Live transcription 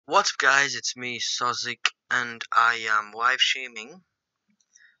What's up guys, it's me Sozik and I am live streaming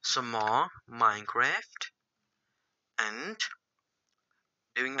some more Minecraft and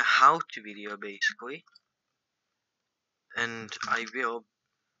doing a how-to video basically, and I will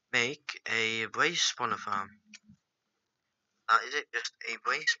make a blaze spawner farm. That is it, just a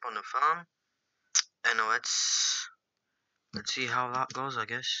blaze spawner farm, and let's see how that goes. I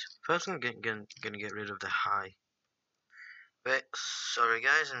guess first I'm gonna get rid of the high. But sorry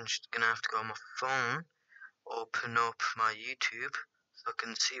guys, I'm just gonna have to go on my phone, open up my YouTube so I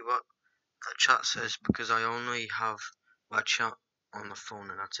can see what that chat says, because I only have my chat on the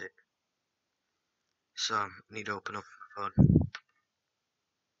phone and that's it. So I need to open up my phone.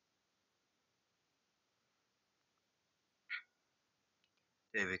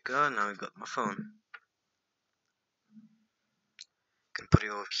 There we go, now we've got my phone. Can put it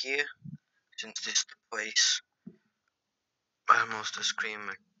over here, since this is the place where most of the screen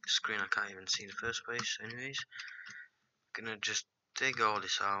I can't even see in the first place. Anyways, gonna just dig all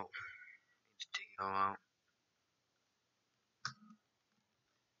this out. Need to dig it all out.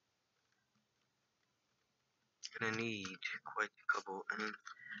 Gonna need quite a couple, and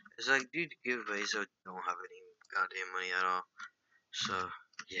as I do the giveaways, I don't have any goddamn money at all. So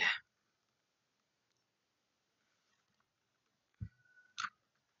yeah.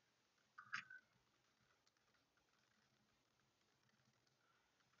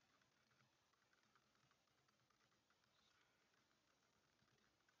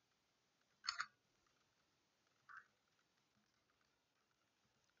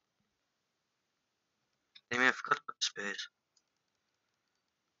 Anyway, I forgot about the space.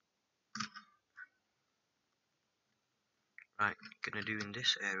 Right, gonna do in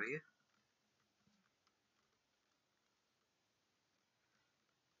this area.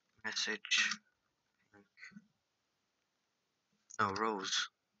 Message. No, rose.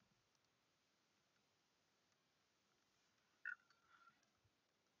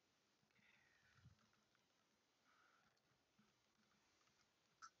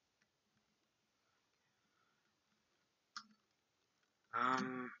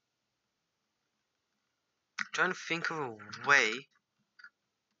 Trying to think of a way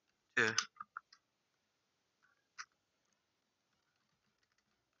to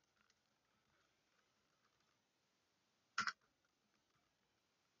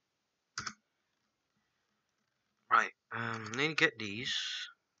right. Need to get these.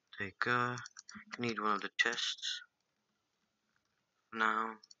 Take need one of the chests.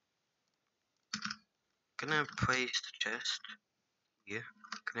 Now gonna place the chest here,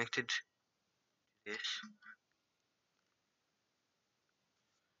 connected to this.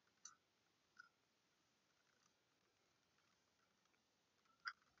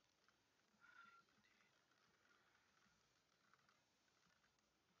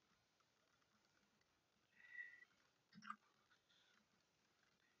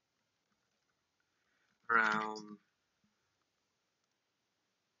 Brown.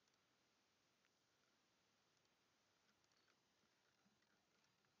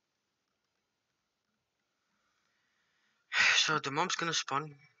 So the mob's gonna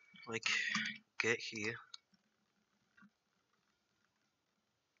spawn, like, get here.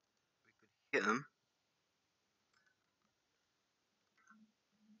 We could hit them.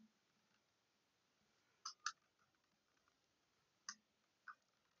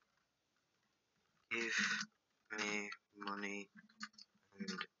 Give me money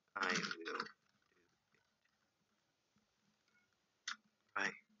and I will.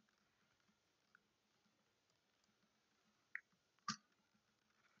 Right.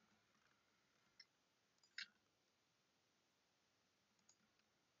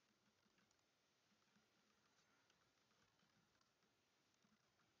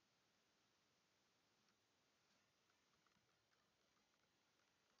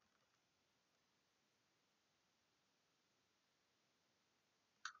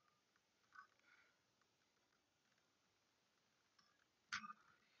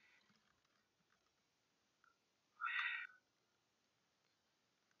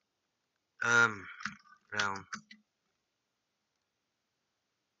 Brown.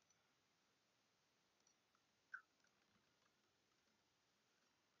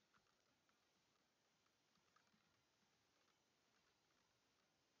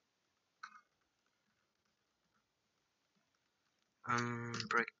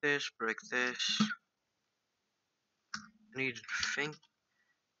 Break this, break this. Need to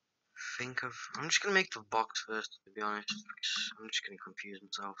think of. I'm just gonna make the box first, to be honest, because I'm just gonna confuse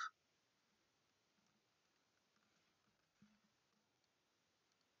myself.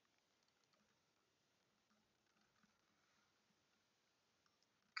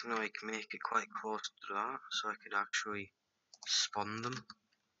 can like make it quite close to that, so I could actually spawn them.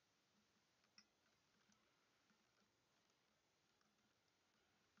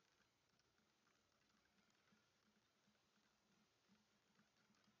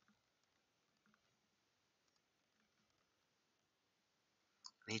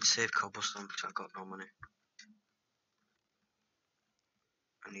 I need to save cobblestone because I've got no money.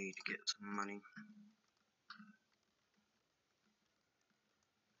 I need to get some money.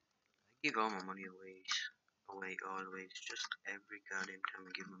 I give all my money away. Always. Just every goddamn time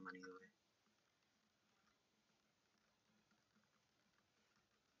I give my money away.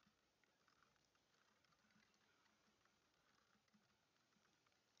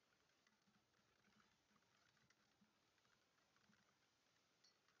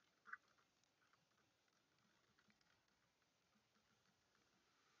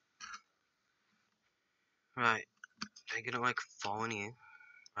 Right, I'm gonna like fall in here,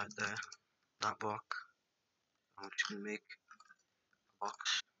 right there, that block. I'm just gonna make a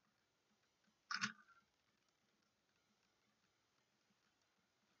box.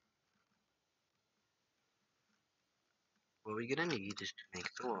 What we're gonna need is to make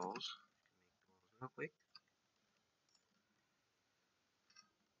the walls. Real quick.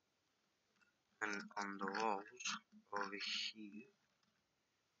 And on the walls over here,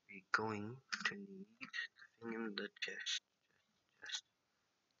 we're going to need the thing in the chest.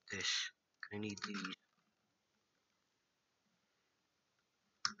 This. Gonna need these.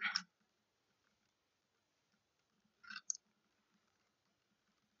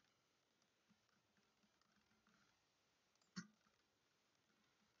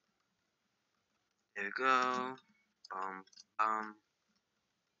 There we go. Bum, bum.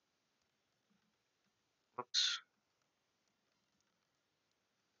 Whoops.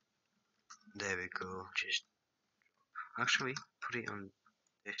 There we go. Just actually put it on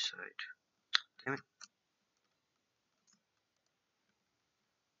this side. Damn it.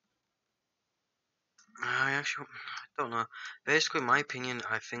 I don't know. Basically, my opinion,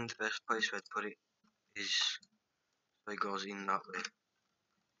 I think the best place where to put it is so it goes in that way.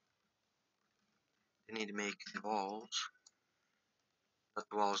 They need to make the walls. Not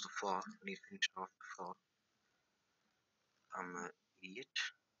the walls, the floor. I need to finish off the floor. I'm an idiot.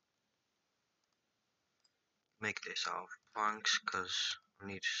 Make this out of planks because I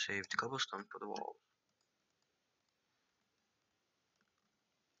need to save the cobblestone for the walls.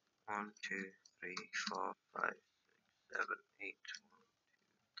 1, 2, 3, 4, 5, 6, 7, 8. 1,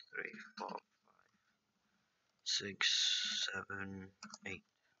 2, 3, 4, 6, 7, 8.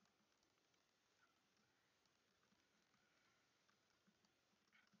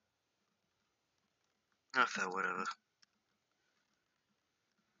 I fell, whatever.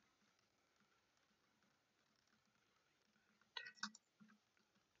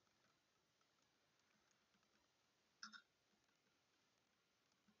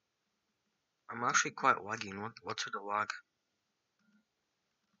 I'm actually quite lagging. What's with the lag?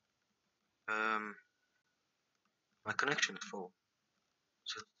 My connection is full.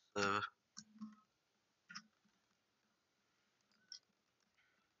 So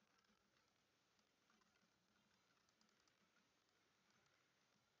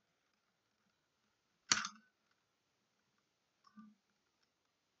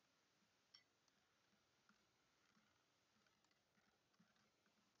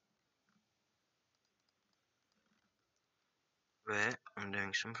wait, I'm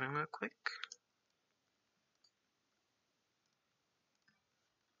doing something real quick.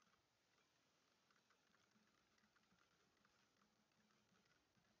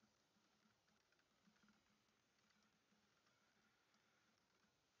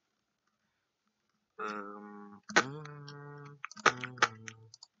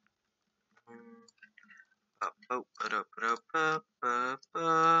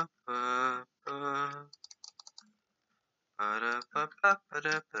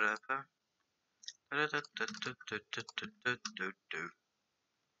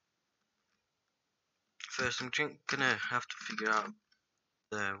 First, I'm gonna have to figure out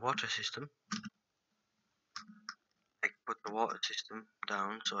the water system. I put the water system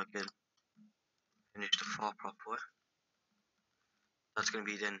down so I can finish the floor properly. That's gonna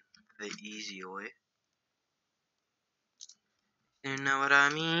be then the easy way. You know what I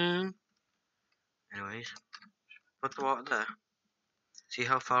mean? Anyways, put the water there. See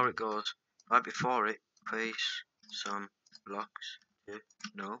how far it goes. Right before it, place some blocks to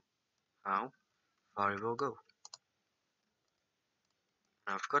know how far it will go.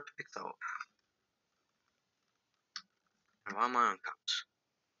 And I forgot to pick that up. And why am I on caps?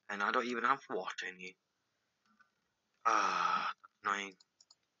 And I don't even have water in here. Ah, that's annoying.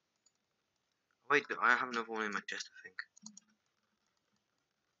 Wait, I have another one in my chest, I think.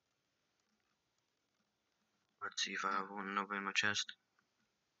 Let's see if I have another in my chest.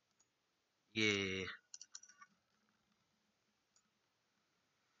 Yeah.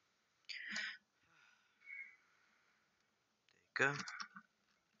 There you go.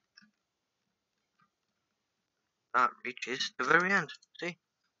 That reaches the very end. See?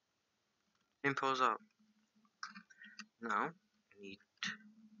 Simple as that. Now, I need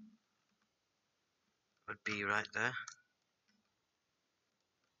would be right there.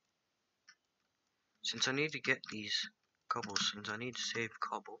 Since I need to get these cobbles, since I need to save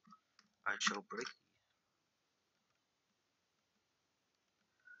cobble, I shall break these.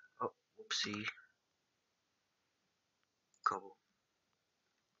 Oh, whoopsie. Cobble.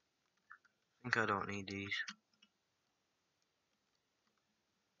 I think I don't need these.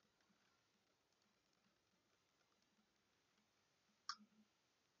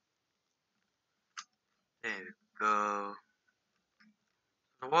 There we go.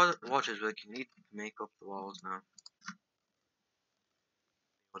 The water's working. Need to make up the walls now.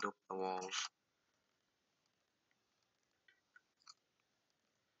 Put up the walls.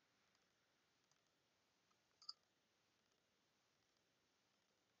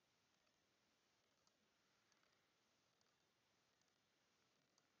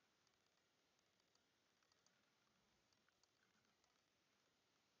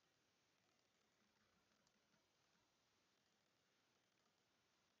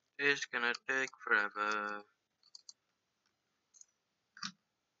 It's gonna take forever.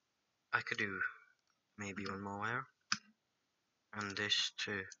 I could do maybe one more wire. And this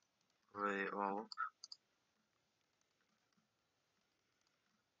to really all.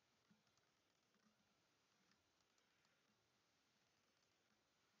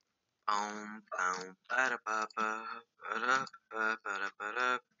 Ba da ba ba ba da ba ba da ba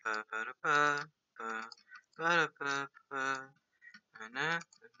da ba ba da ba ba da ba ba na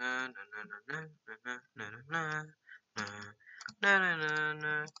na na na na na na na na na na na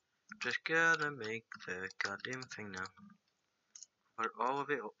na. Just gotta make the goddamn thing now. Put all of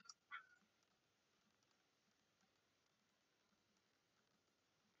it up.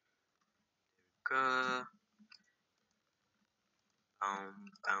 Go.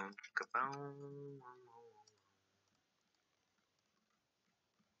 Bound, bound.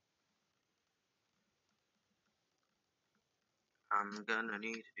 I'm gonna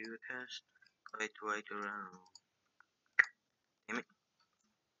need to do a test. Wait around. Damn it.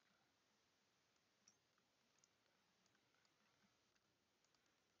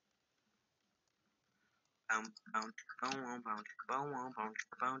 Bound, bound, bound, bound, bound, bound, bound,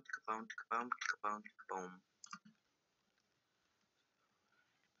 bound, bound, bound, bound, bound.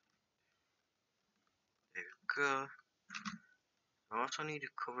 There we go. I also need to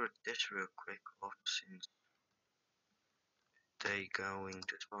cover this real quick off since they going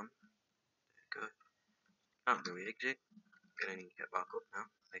to spawn. There we go. Can't really exit. Gonna need to get back up now.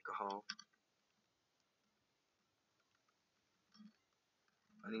 Make a hole.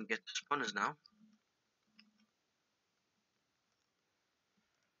 I need to get the spawners now.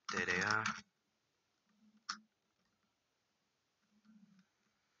 There they are.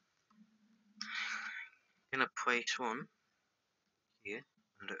 Gonna place one here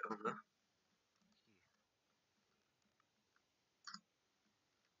and the other.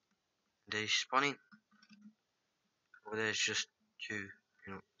 They spawning. Over there's just two.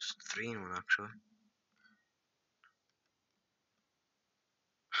 You know, it's three in one actually.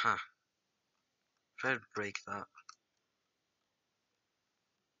 Huh. Try to break that.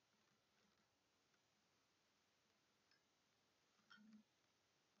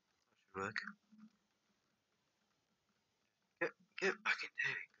 Should work. Get back in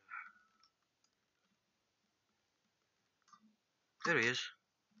there. There he is.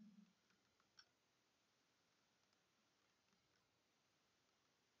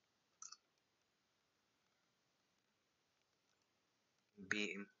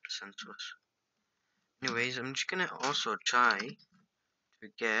 Beat him senseless. Anyways, I'm just gonna also try to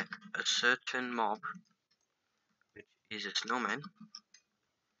get a certain mob, which is a snowman,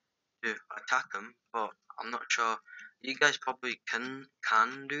 to attack him, but I'm not sure. You guys probably can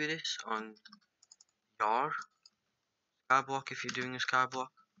do this on your skyblock if you're doing a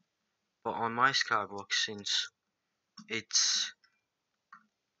skyblock, but on my skyblock, since it's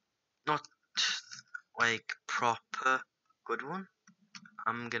not like proper good one,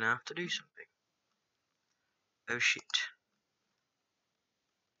 I'm gonna have to do something. Oh shit.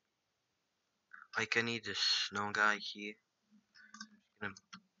 Like I need this snow guy here. I'm just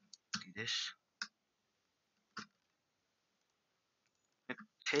gonna do this.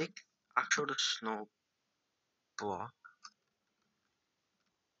 Take Actually, the snow block.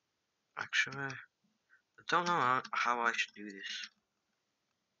 Actually, I don't know how I should do this.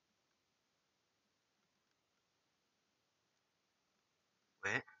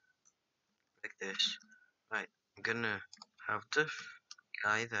 Wait, like this. Right, I'm gonna have the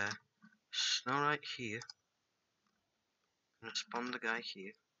guy there. Snow right here. I'm gonna spawn the guy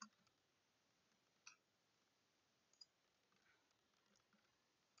here.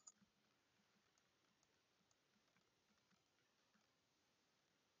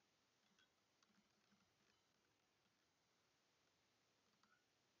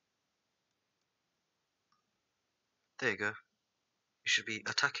 There you go. You should be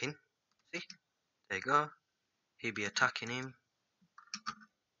attacking. See? There you go. He'll be attacking him.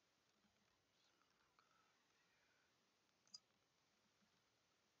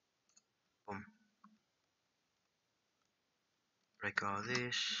 Boom. Break all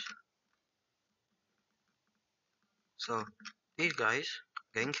this. So, these guys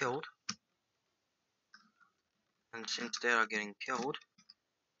getting killed. And since they are getting killed,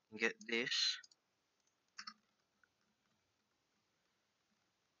 you get this.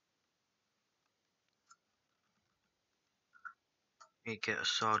 You get a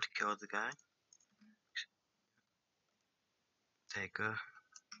sword to kill the guy. There you go.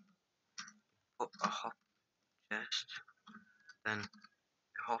 Put a hop chest. Then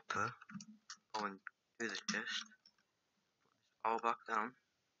the hopper. Go and do the chest. All back down.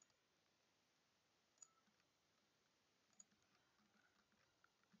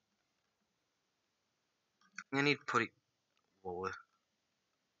 You need to put it lower.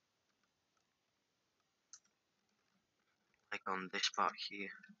 Like on this part here.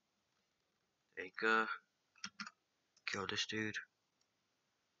 There you go. Kill this dude.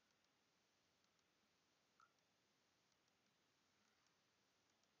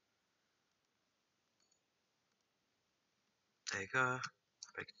 There you go.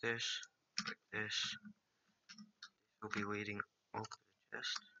 Break this. Break this. We'll be waiting up the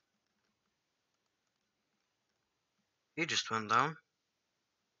chest. He just went down.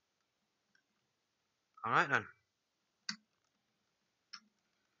 Alright then.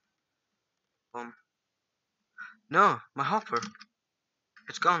 No, my hopper.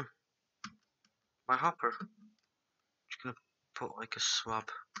 It's gone. My hopper. Just gonna put like a swab.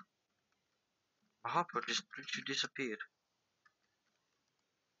 My hopper just literally disappeared.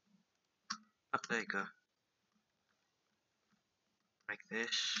 Oh, there you go. Like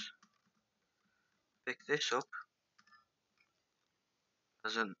this. Pick this up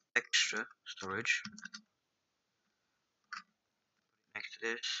as an extra storage. Next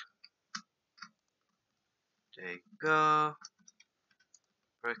to this. There you go.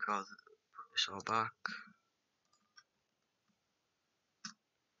 Break all the, put this all back.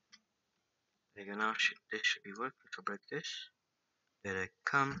 There you go now. This should be working. So break this. There they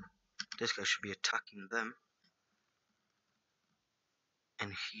come. This guy should be attacking them.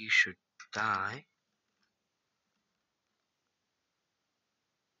 And he should die.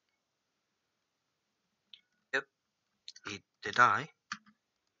 Yep. They die.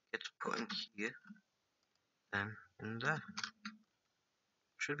 Gets put in here. Then in there.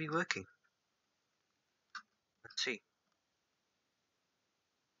 Should be working. Let's see.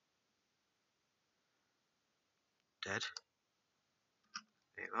 Dead.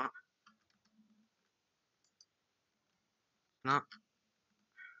 There you are. No.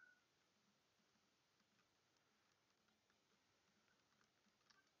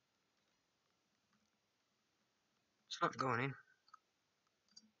 It's not going in.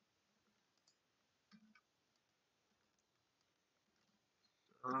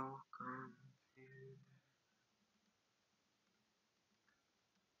 So confused.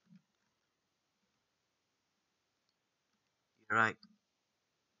 You're right.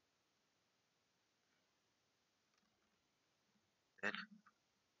 Dead.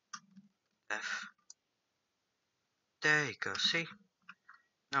 F. There you go. See?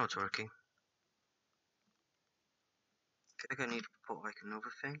 Now it's working. I think I need to put like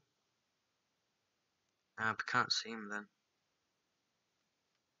another thing. We can't see him then.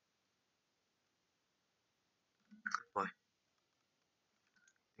 Good boy.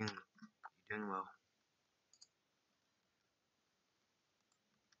 You're doing well.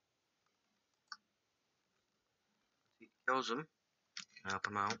 He kills him. Help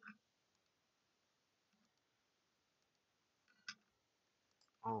him out.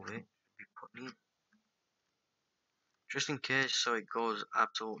 All of it should be put in. Just in case so it goes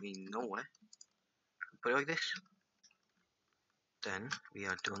absolutely nowhere. Put it like this. Then we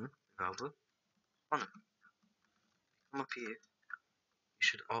are done with our spawner. Come up here. you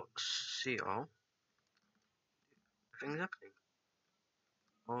should all see all things happening.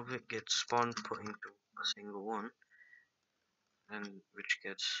 All of it gets spawned put into a single one, and which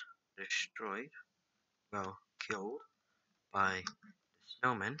gets destroyed, well, killed by the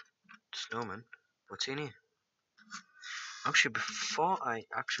snowman. The snowman. What's in here? Actually, before I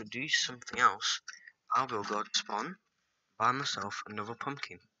actually do something else, I will go to spawn, buy myself another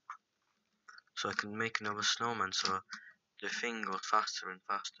pumpkin, so I can make another snowman, so the thing goes faster and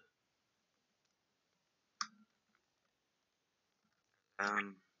faster.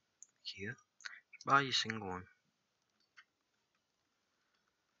 Here, buy a single one.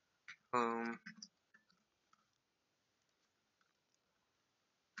 Home,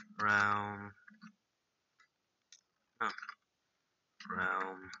 realm, no,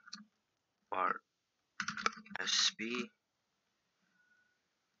 realm, bar, SB,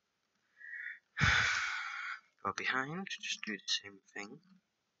 go behind, just do the same thing,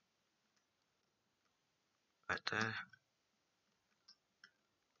 right there.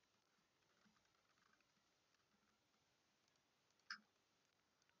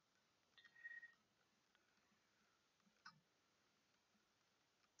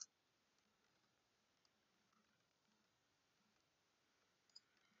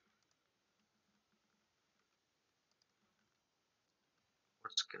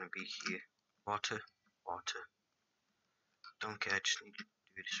 What's gonna be here? Water, water. Don't care, I just need to do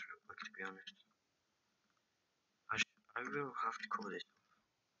this real quick, to be honest. I will have to cover this.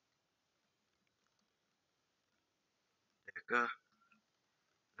 There we go.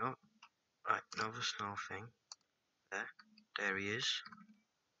 No, right, another snow thing. There he is.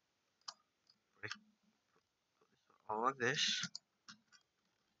 Right, all like this.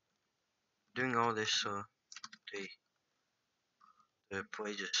 Doing all this so the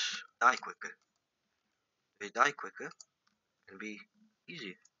play just die quicker. They die quicker and be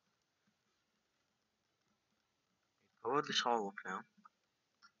easier. Cover this all up now.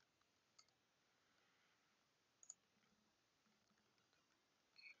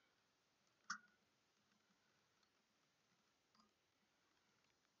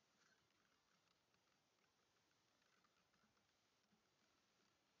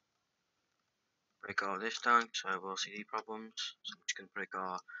 Break all this down so I have LCD problems. So we can break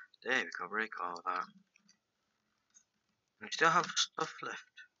all. There we go, break all that. And we still have stuff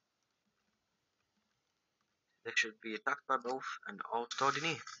left. They should be attacked by both and all stored in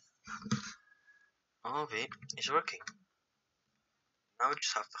here. All of it is working. Now we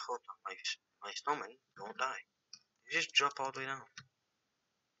just have to hope that my snowman don't die. Did he just drop all the way down?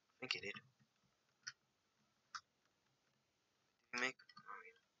 I think he did. Did he make?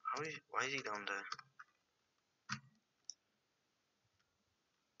 I mean, why is he down there?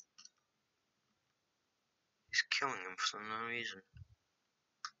 He's killing him for no reason.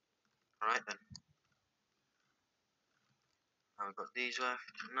 Alright then. Now we've got these left.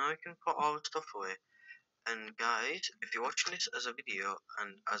 Now we can put all the stuff away. And guys, if you're watching this as a video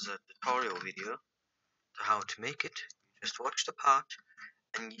and as a tutorial video to how to make it, you just watch the part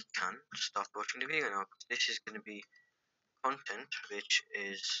and you can stop watching the video now. This is going to be content which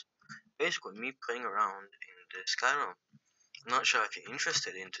is basically me playing around in the Skyrim. I'm not sure if you're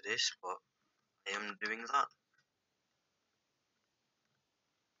interested into this, but I am doing that.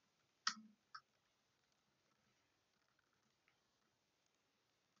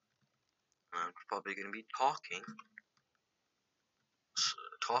 I'm probably going to be talking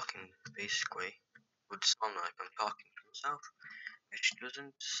basically would sound like I'm talking to myself, which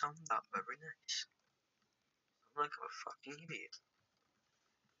doesn't sound that very nice. I'm like a fucking idiot.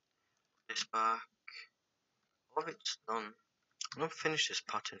 This back, all of it's done. I'm gonna finish this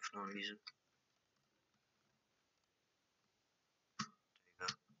pattern for no reason. There you go.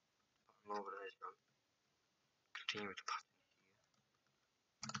 Pattern over there is done. Continue with the pattern here.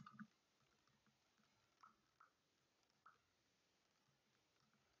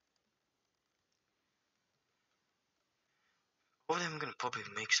 Over there I'm gonna probably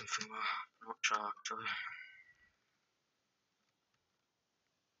make something more. I'm not sure actually.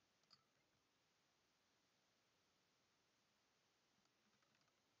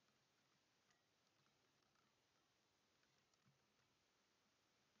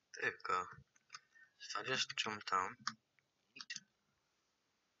 There we go. If I just jump down,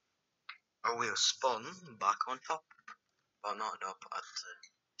 I will spawn back on top. Well, not up, at the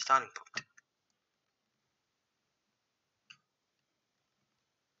starting point.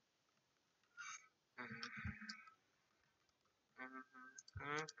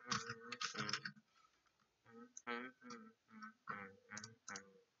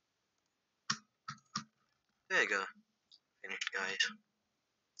 There you go. Finished, guys.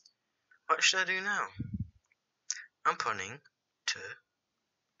 What should I do now? I'm planning to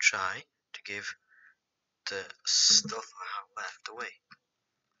try to give the stuff I have left away.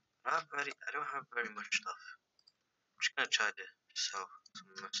 I don't have very much stuff. I'm just gonna try to sell some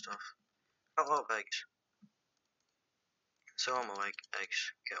of my stuff. Got a lot of eggs. Sell all my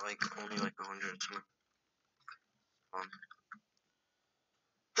eggs. Get like only like 100 or something.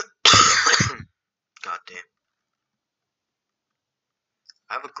 God damn.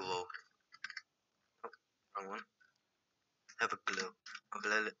 I have a glow. Oh, wrong one. I have a glow.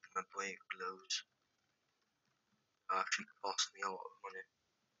 My boy glows. Actually cost me a lot of money.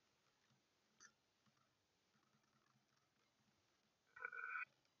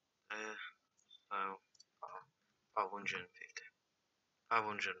 So, 550.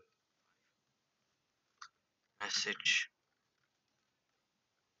 500 message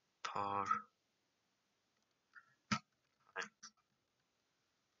per.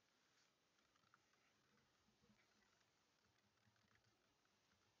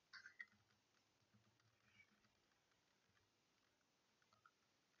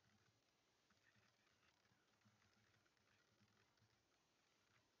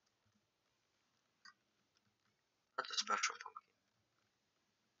 That's a special pumpkin.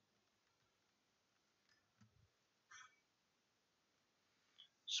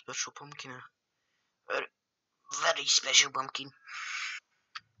 Special pumpkin. Very, very special pumpkin.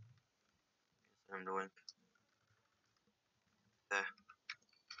 I'm doing there.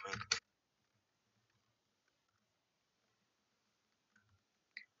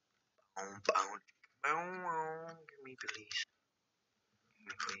 Bound. Give me please. Give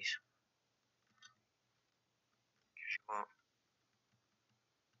me please. What?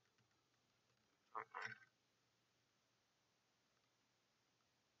 I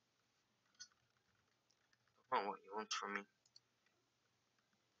don't know what he wants from me.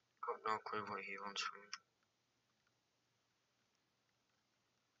 Got no clue what he wants from me.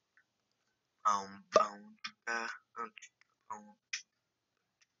 Bound.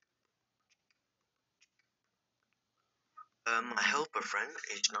 My helper friend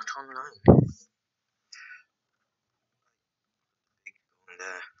is not online. Going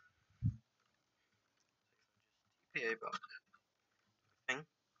there. Yeah, but thing.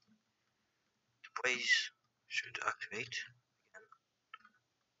 The ways should activate again.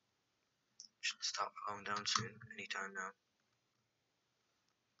 Should start calming down soon. Anytime now.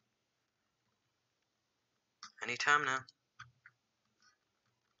 Anytime now.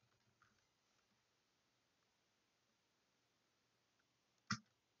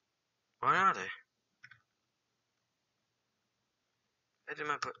 Where are they? Where did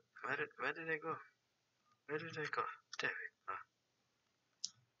my where did they go? Where did they go? There we are.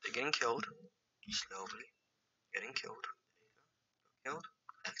 They're getting killed. Slowly. Getting killed. Killed.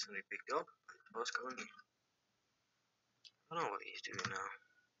 Accidentally picked up. What's going on? I don't know what he's doing now.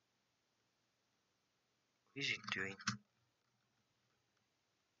 What is he doing?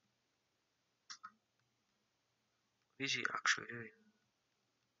 What is he actually doing?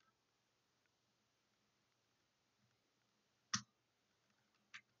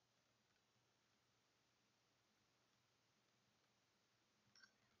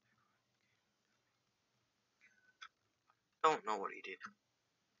 Don't know what he did.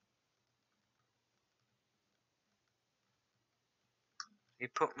 He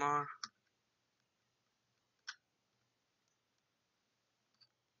put more.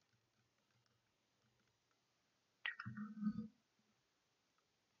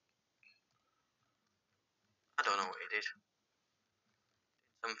 I don't know what he did.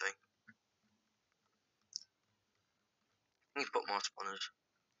 Something. He put more spawners.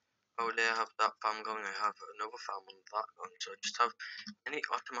 Oh, there I have that farm going. I have another farm on that going. So I just have any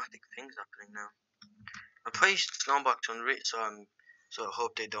automatic things happening now. I placed snowbacks on it, so I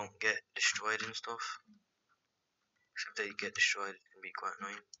hope they don't get destroyed and stuff. If they get destroyed, it can be quite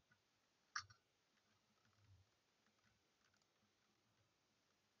annoying.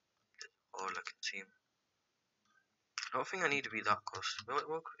 All I can see. I don't think I need to be that close. What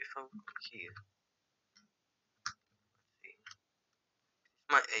if I look here?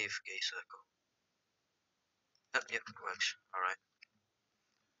 My AFK circle. Yep, works. Alright.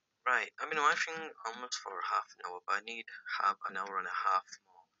 Right, I've been watching almost for half an hour, but I need half an hour and a half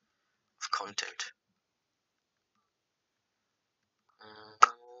more of content.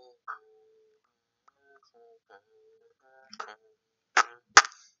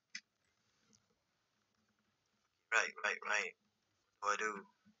 Right. What do I do?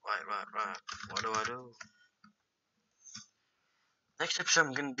 Right. What do I do? Next episode,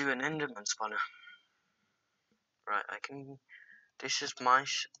 I'm gonna do an Enderman spawner. Right, I can. This is my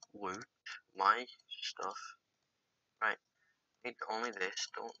loot my stuff. Right, need only this,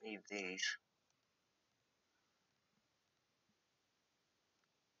 don't need these.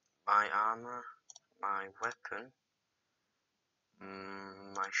 My armor, my weapon,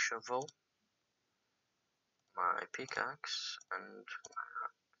 my shovel, my pickaxe,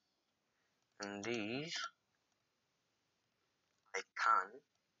 and these I can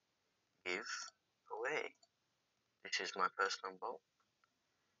give away. This is my personal bow.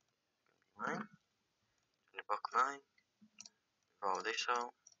 Mine. In the book mine. Roll this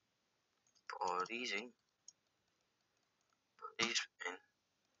out. Put all these in. Put these in.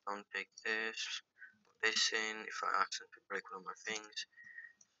 Don't take this. Put this in. If I accidentally break one of my things.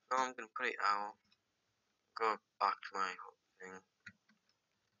 So I'm gonna put it out. Go back to my thing.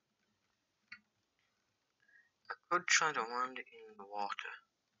 I could try to land it in the water.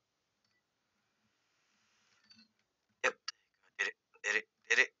 Yep. I did it. Did it.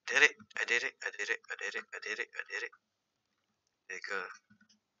 Did it. Did it. I did it. I did it. I did it. I did it. I did it. There you go.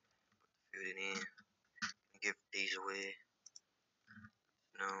 Put the food in here. Give these away.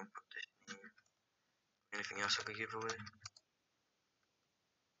 No, put this in here. Anything else I could give away?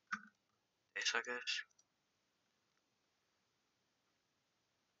 This, I guess.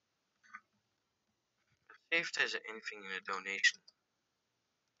 Let's see if there's anything in a donation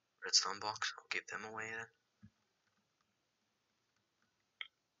redstone box. I'll give them away then.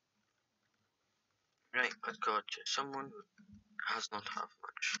 Right, let's go to someone who has not have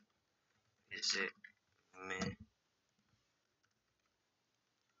much. Is it me?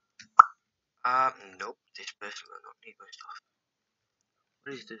 Nope. This person will not need my stuff.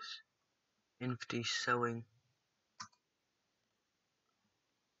 What is this? Infinity sewing.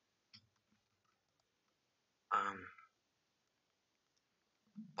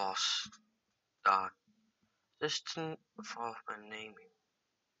 Boss. Start. Assistant for my naming.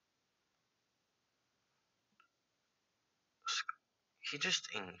 He just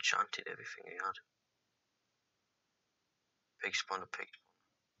enchanted everything he had. Pig spawn to pig spawn.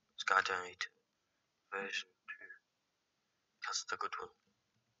 Skydynate version 2. That's the good one.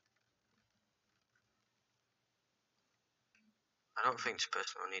 I don't think this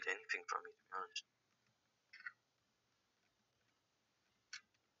person will need anything from me, to be honest.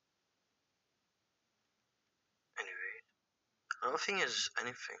 Anyway, I don't think there's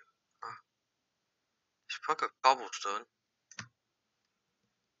anything. Huh? It's a cobblestone.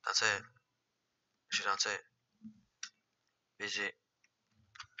 That's it. Actually, that's it. Visit.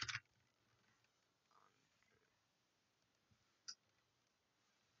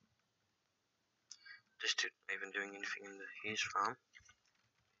 This dude not even doing anything in his farm.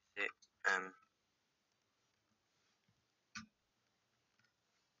 Visit.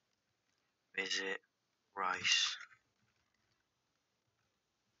 Visit. Rice.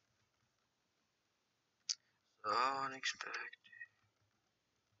 So unexpected.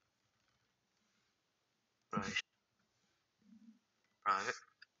 Rice. Private.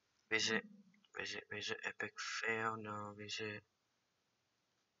 Visit. Visit. Epic fail. No. Visit.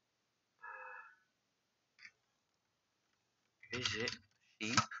 Visit.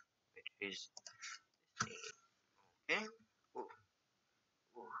 Sheep. Which is. Okay. Ooh.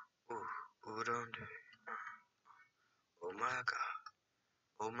 Ooh. Ooh. Ooh. Don't do it. Oh my god.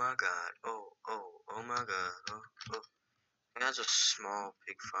 Oh my god. Oh my god. Oh. That's a small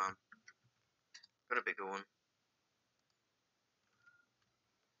pig farm. Got a bigger one.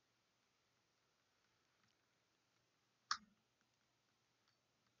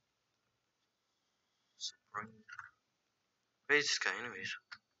 Spring. Where's this guy anyways?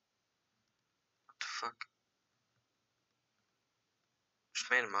 What the fuck?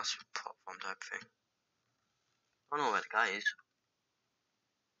 Just made a massive platform type thing. I don't know where the guy is.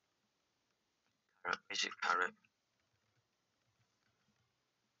 Carrot. Is it carrot?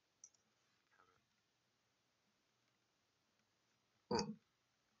 Ooh.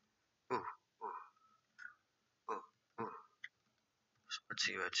 Ooh. Ooh. Ooh. Ooh. So let's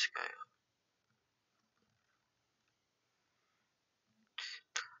see where this guy is.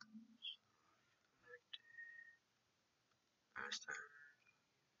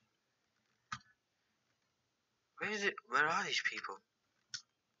 Where is it? Where are these people?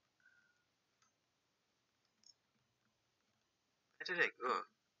 Where did they go?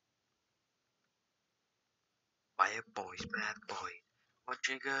 Bad boys, bad boy. What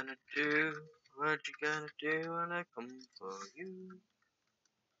you gonna do? What you gonna do when I come for you?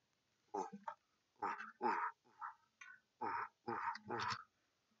 Ooh. Ooh. Ooh. Ooh. Ooh. Ooh.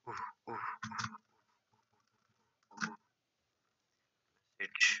 Ooh. Ooh.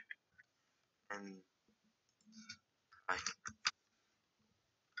 Message. And hi.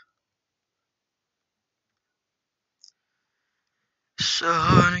 so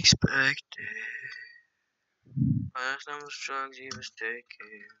unexpected. Last time was drugs he was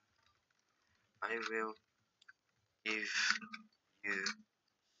taking. I will give you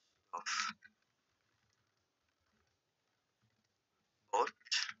off. But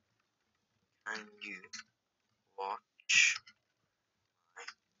can you watch my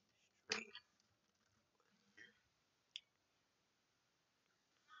screen?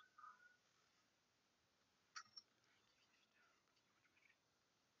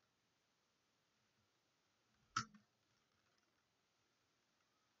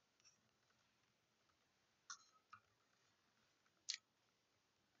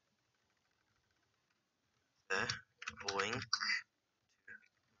 The link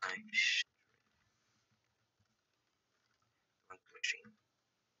my machine.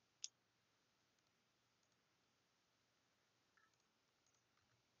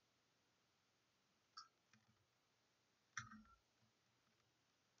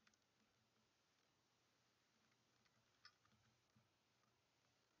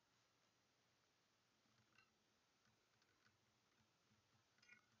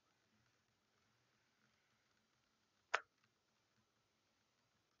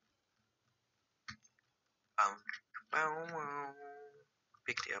 Bow, bow, bow.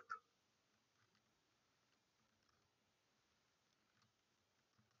 Picked it up.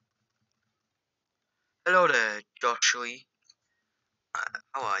 Hello there, Joshua.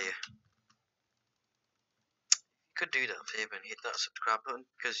 How are you? You could do that favor and hit that subscribe button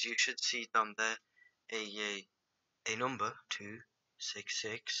because you should see down there a number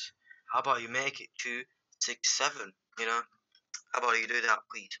 266. How about you make it 267? You know, how about you do that,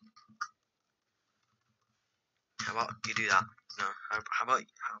 please? How about you do that? No, how about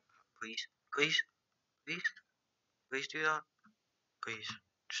please, please, please, please do that. Please,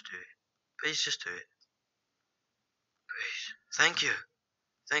 just do it. Please, just do it. Please, thank you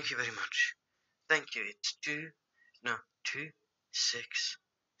very much. Thank you. It's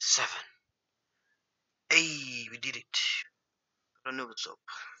 267. Hey, we did it. I don't know what's up.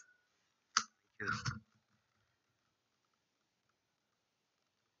 Thank you.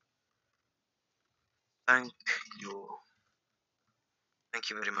 Thank you. Thank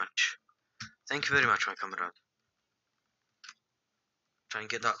you very much. Thank you very much, my comrade. Try and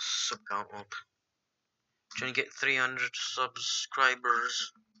get that sub count up. Trying to get 300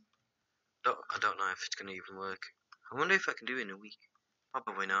 subscribers. I don't know if it's gonna even work. I wonder if I can do it in a week.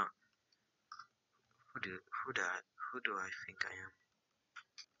 Probably not. Who do I think I am?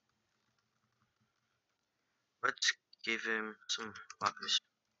 Let's give him some lapis.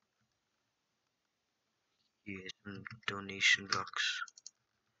 Yeah, some donation blocks.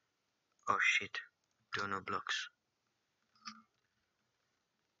 Oh shit, donor blocks.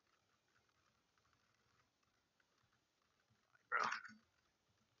 Bro.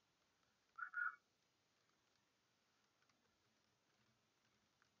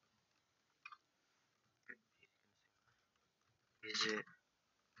 Visit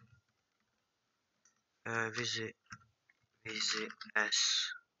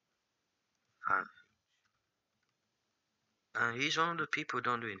S. He's one of the people who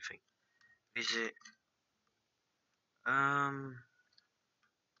don't do anything. Visit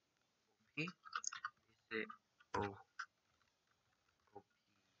P. Visit O.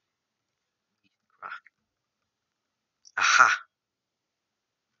 Crack. Aha!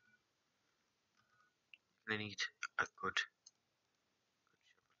 I need a good.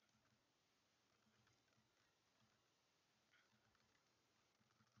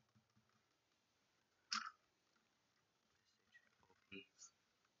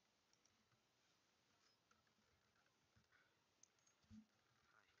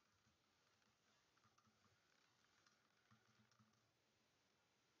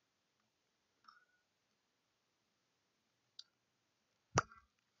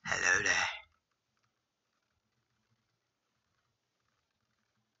 Hello there.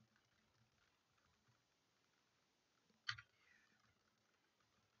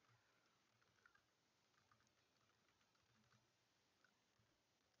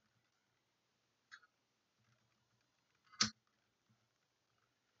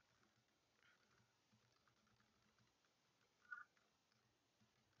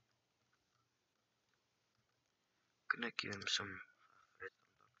 Gonna give him some.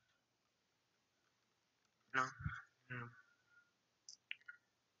 No. No.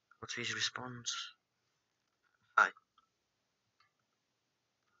 What's his response? Hi.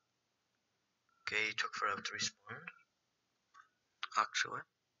 Okay, it took forever to respond. Actually.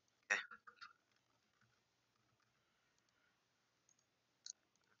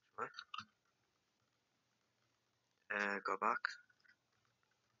 Okay. Go back.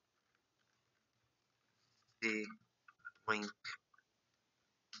 the link.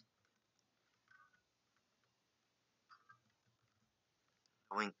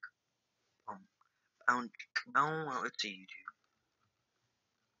 Link. Found. No, let's see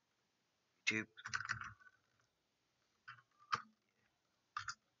YouTube.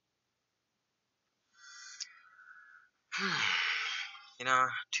 You know,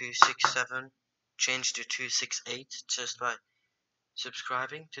 267. Change to 268 just by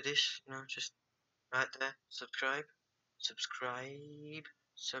subscribing to this. You know, just right there. Subscribe. Subscribe.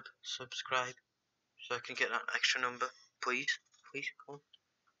 So I can get that extra number. Please. Please. Come on.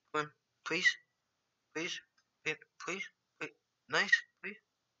 Come on. Please. Please. Please. Please. Nice. Please.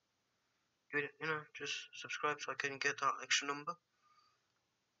 You know, just subscribe so I can get that extra number.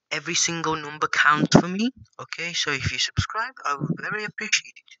 Every single number counts for me. Okay, so if you subscribe, I will very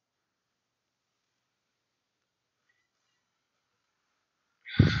appreciate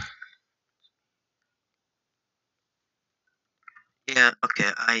it. Yeah,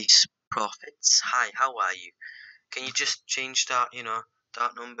 okay, Ice Profits. Hi, how are you? Can you just change that, you know,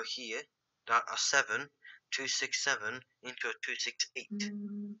 that number here, that a 267 into a 268?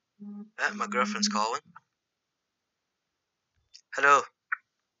 My girlfriend's calling. Hello.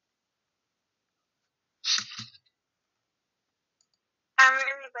 I'm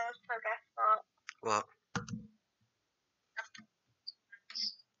really bad for guess what?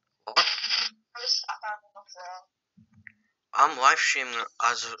 What? I'm live streaming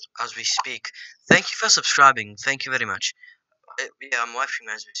as we speak. Thank you for subscribing. Thank you very much. Yeah, I'm live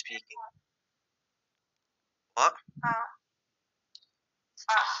streaming as we're speaking. What?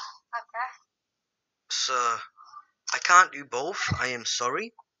 Okay. So I can't do both. I am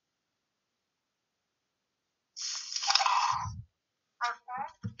sorry. Okay.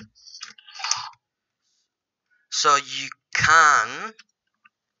 So you can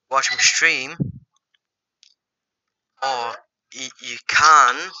watch my stream, or you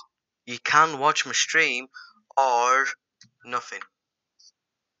can watch my stream, or nothing.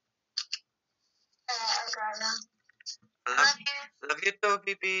 Love you too,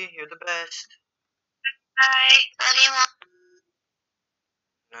 BB. You're the best. Bye. Love you, Mom.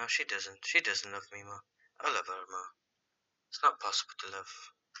 No, she doesn't. She doesn't love me, Mom. I love her, Mom. It's not possible to do that.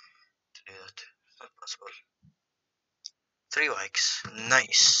 It's not possible. 3 likes.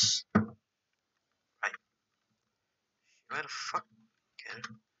 Nice. Right. Where the fuck? Okay.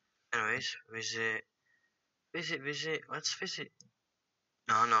 Anyways, visit. Let's visit.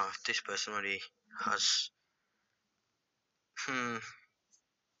 No. This person already has. Hmm.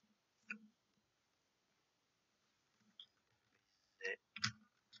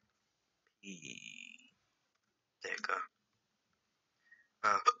 There you go.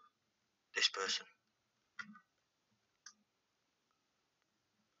 Oh, this person.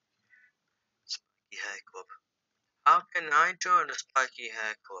 Spiky Hair Club. How can I join the Spiky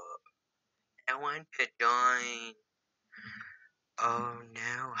Hair Club? I want to join. Oh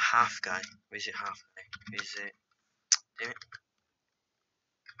no, Half Guy. Visit Half Guy. Visit. Damn it.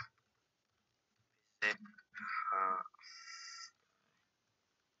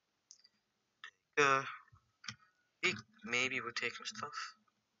 Visit. He maybe will take some stuff.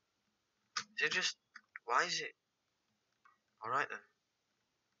 Is it just? Why is it? Alright then.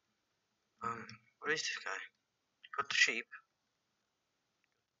 Where is this guy? Got the sheep.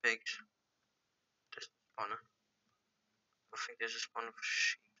 Pigs. There's a spawner. I think there's a spawner for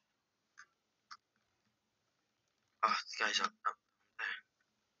sheep. Oh, the guy's up there.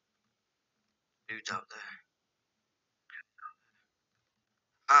 Dude's out there.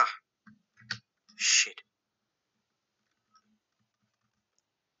 Ah! Shit.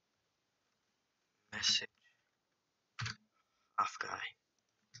 Message. Half guy.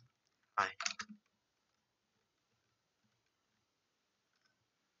 Hi.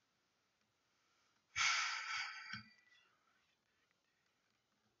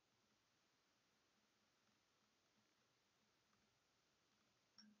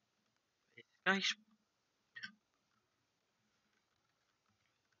 Guys.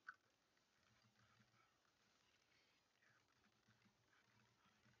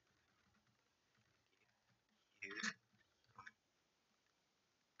 You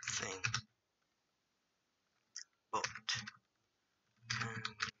think, but can you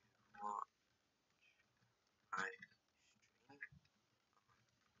watch my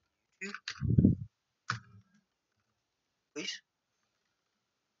stream? YouTube? Please?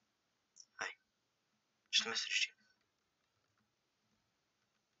 Hi. Just messaged you.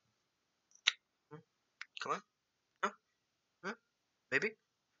 Come on. No? Maybe?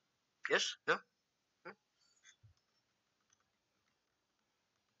 Yes? No?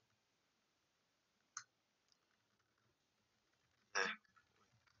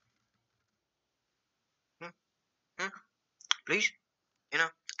 please.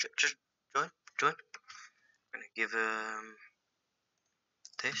 Just join. I'm gonna give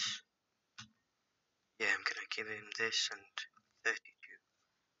this. Yeah, I'm gonna give him this and 32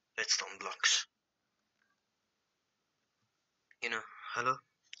 redstone blocks. Hello.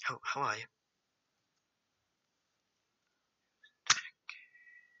 How are you?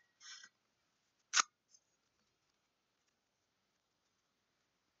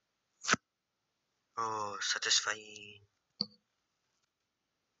 Oh, satisfying.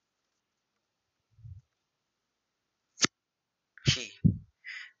 He.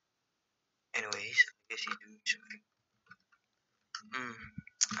 Anyways, I guess he's doing something.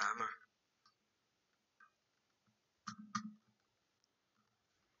 Armor.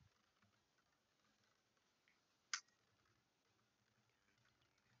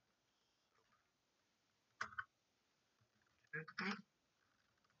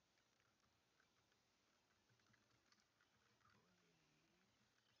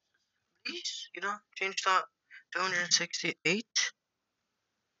 Please, change that 268.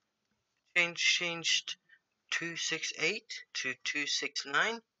 Changed 268 to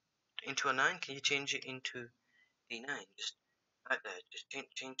 269 into a 9. Can you change it into a 9? Just right there. Just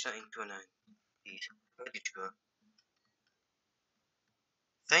change that into a 9, please. Where did you go?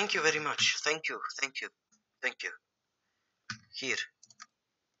 Thank you very much. Thank you. Here.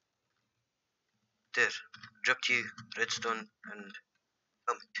 There. Dropped you redstone and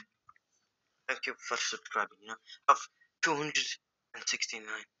helmet. Thank you for subscribing. Of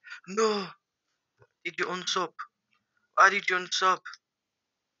 269. No! Did you unsub? Why did you unsub?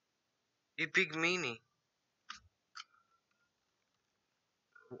 You big meanie.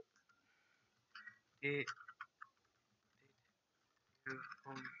 Did you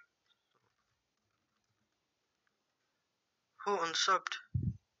Who unsubbed?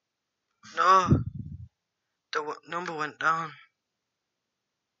 No! The number went down.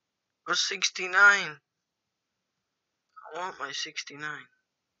 It was 69. I want my 69.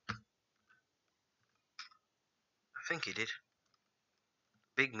 I think he did.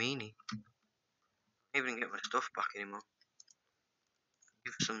 Big meanie. Can't even get my stuff back anymore.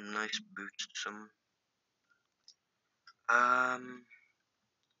 Give some nice boots to someone.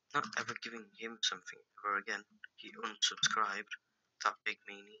 Not ever giving him something ever again. He unsubscribed. That big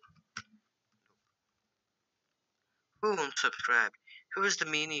meanie. Who unsubscribed? Who is the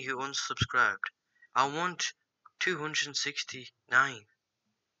meanie who unsubscribed? I want 269.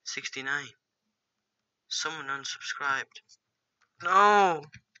 69. Someone unsubscribed. No!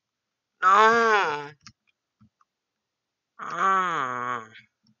 No! Ah!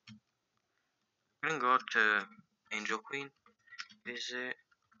 I'm gonna go to Angel Queen. Is it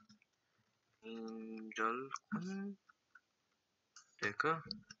Angel Queen? There you go.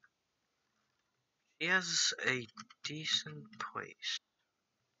 She has a decent place.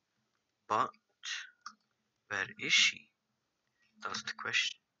 But where is she? That's the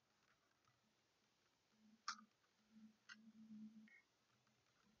question.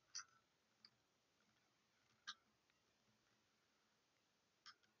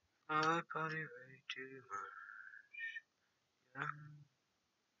 I party way too much.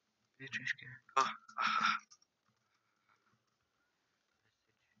 Beatrice can.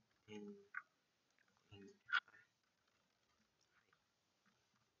 In, in,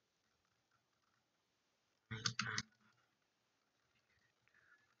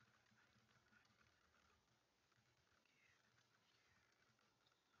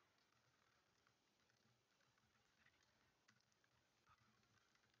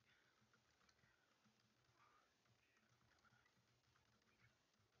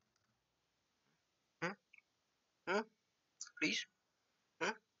 hmm? Hmm? Please?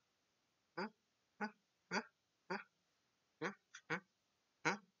 Hmm? Hmm? Hmm? Hmm? Hmm? Hmm? Hmm?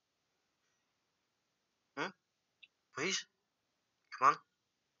 Hmm? Hmm? Please? Come on,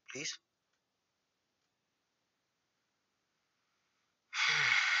 please.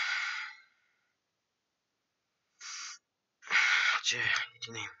 What's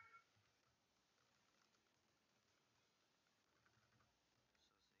your name?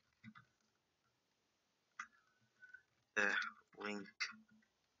 The link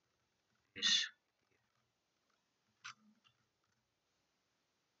is.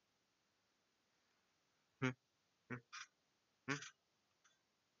 Hmm? Hmm? Hmm?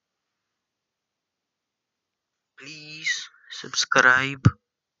 Please subscribe.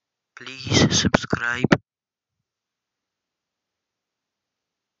 Please subscribe.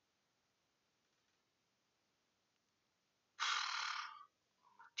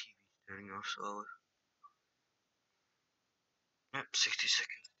 TV's turning off, so. Yep, 60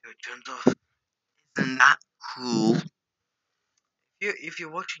 seconds till it turns off. Isn't that cool? if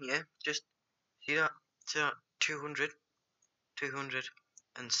you're watching, yeah, just see that, 200,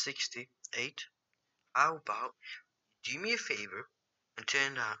 268. How about do me a favor and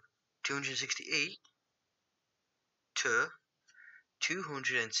turn that 268 to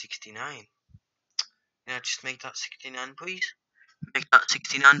 269? Yeah, just make that 69, please. Make that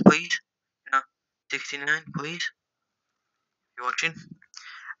 69, please. Yeah, 69, please. You watching?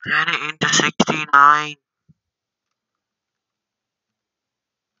 Turn it into 69.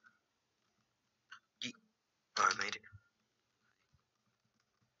 Oh, I made it.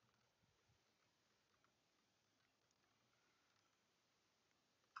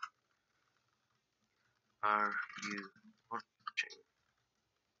 Are you watching?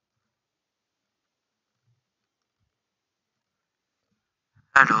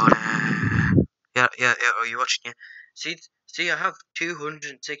 Hello there. Yeah. Are you watching? Yeah. See, I have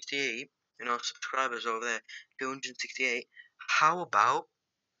 268, subscribers over there. 268. How about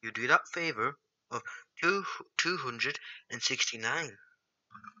you do that favor of 269?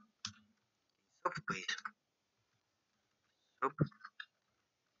 Sub, please. Sub,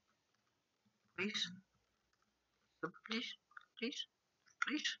 please. Sub, please. Please.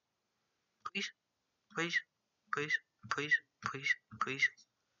 Please. Please. Please. Please. Please. Please. Please.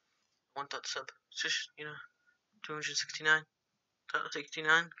 I want that sub. It's just, 269. That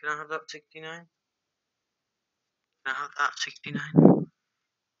 69. Can I have that 69? Can I have that 69?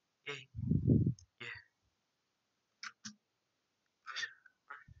 Yay. Yeah.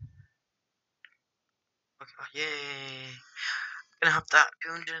 Okay. Oh, yay. Gonna have that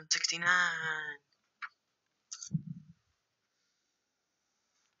 269.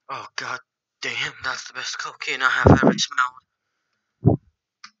 Oh god damn, that's the best cocaine I have ever smelled.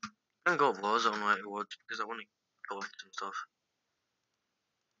 I'm gonna go Warzone where it was because I want to collect some stuff.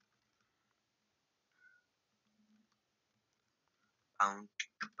 Boom,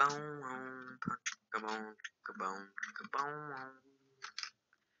 boom, boom, boom,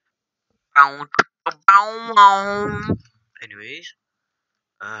 boom. Anyways,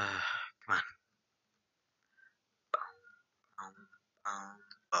 come on.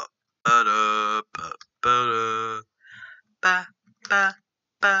 Ba-da, ba-da, ba, ba,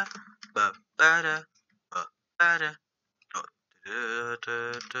 ba, ba, ba-da, ba, ba-da. Oh.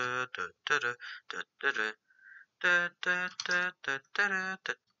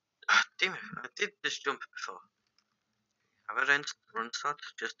 Ah, damn it, I did this jump before. Have I run start?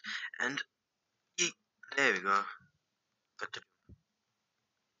 Just and yeet. There we go. Got the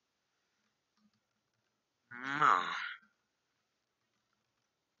no.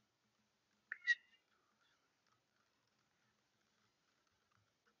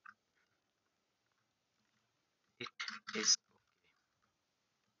 It is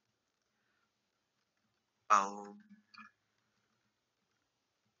bow.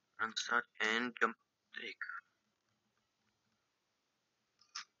 Run start and jump. There you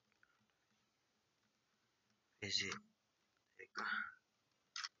go. Is it? There you go.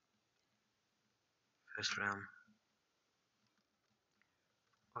 First round.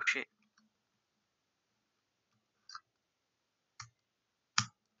 Oh shit.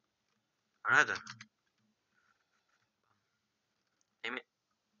 Alright then. Damn it.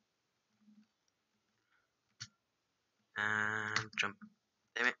 And jump.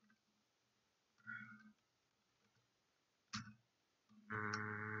 Damn it.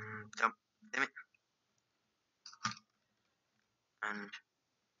 Jump. Damn it. And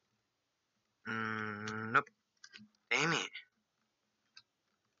nope. Damn it.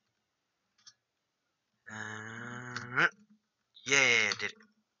 Yeah, did it.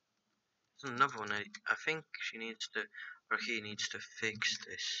 There's another one. I think she needs to, or he needs to fix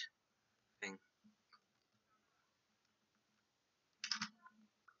this thing.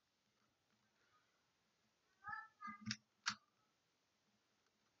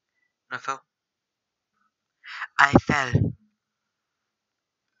 I fell. I fell.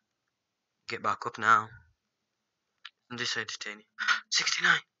 Get back up now. And this entertaining.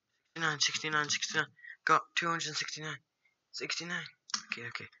 69. 69, 69, 69. Got 269. 69.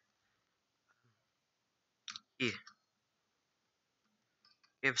 Okay. Here.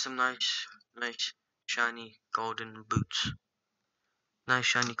 We have some nice, shiny golden boots. Nice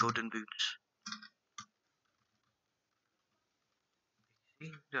shiny golden boots.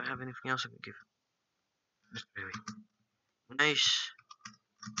 See? Do I have anything else I can give? Just really.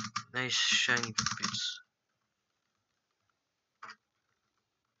 Nice shiny boots.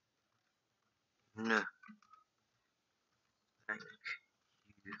 No. Thank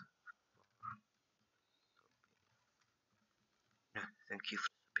you. No, thank you for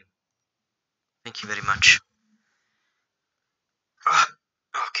subbing. Thank you very much.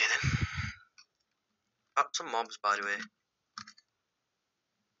 some mobs, by the way.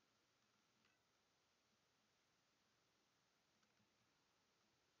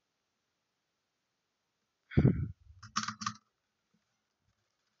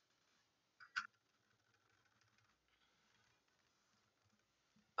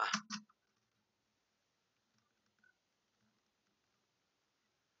 Ah,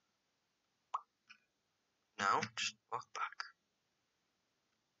 no, just walk back.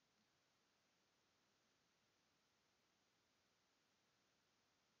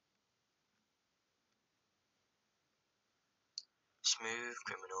 Smooth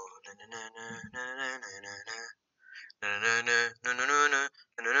criminal. Na na na na na na na na na. Na na na na na na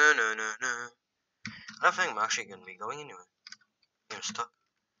na na na na na. I don't think I'm actually gonna be going anywhere. I'm gonna stop.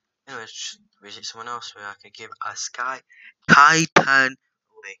 Anyways, just visit someone else where I could give a sky Titan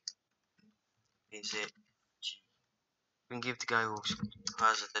away. Visit. We can give the guy who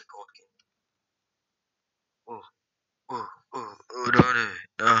has a dead pumpkin. Oh, oh, oh, oh, no,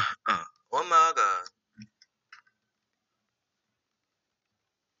 no, oh my god.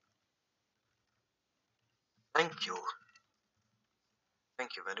 Thank you.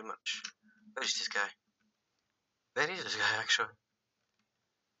 Thank you very much. Where is this guy? Where is this guy actually?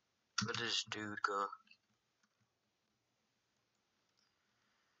 Where does this dude go?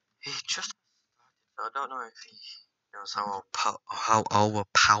 He just started. I don't know if he knows how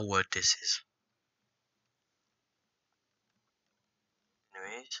overpowered this is.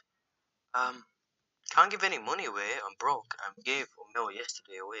 Anyways, can't give any money away. I'm broke. I gave a mil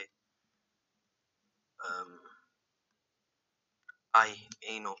yesterday away. I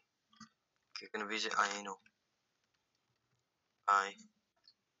anal. You're gonna visit I anal. I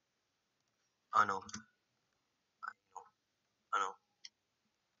know. I know.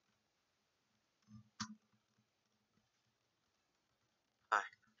 Hi.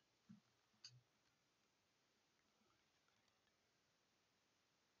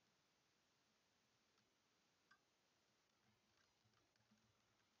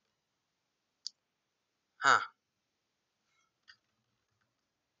 Huh.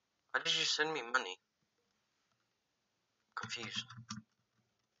 Why did you send me money? Confused.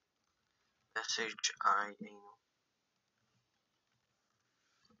 Message I anal.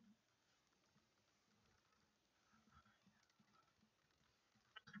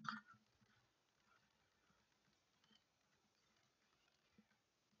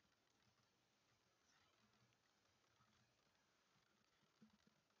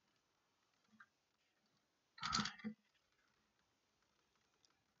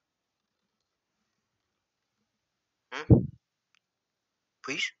 Hmm?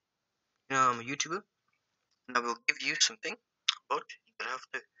 Please? You know I'm a YouTuber and I will give you something, but you have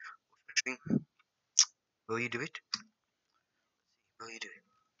to watch my stream. Will you do it? Will you do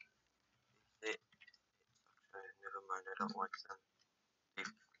it? Never mind, I don't like them.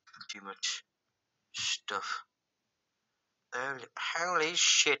 They've too much stuff. Holy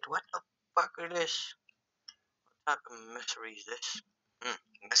shit, what the fuck is this? What type of messery is this?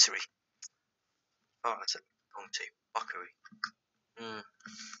 Messery. Oh, that's a don't say fuckery.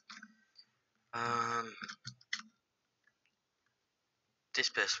 This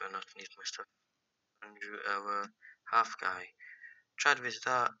place will not need my stuff. Andrew, our half guy. Try to visit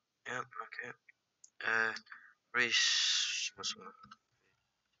that. Yep, okay. Reese.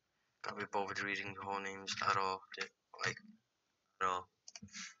 Can't be bothered reading the whole names at all. Like, at all.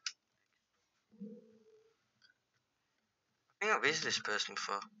 I think I've visited this person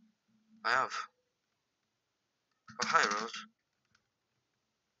before. I have. Oh, hi, Rose.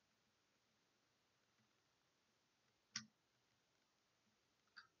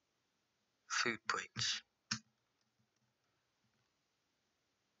 Food plates.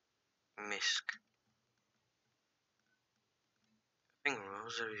 Misk. I think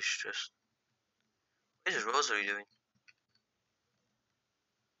Rosary's just. What is Rosary doing?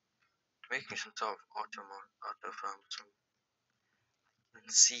 Making some sort of auto farm. I can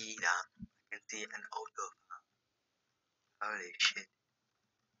see that. I can see an auto farm. Holy shit.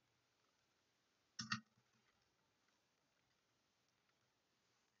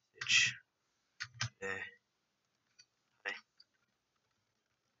 Message. There. Hey.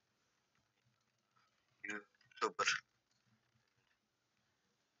 YouTuber.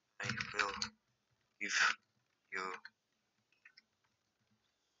 I will give you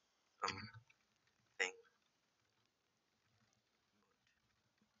something.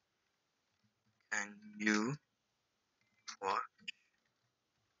 Can you watch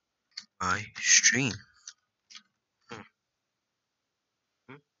my stream? Hmm.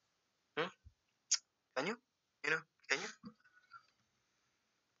 Hmm? Hmm? Can you? You know, can you?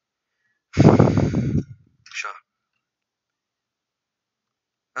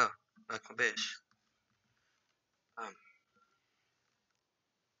 Abyss.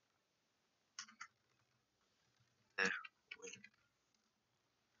 There.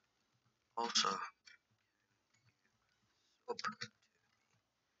 Also, up.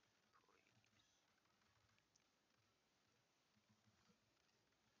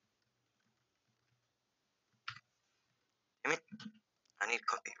 Damn it. I need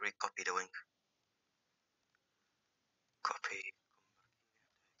copy, recopy the link. Copy.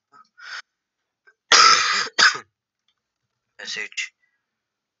 Message.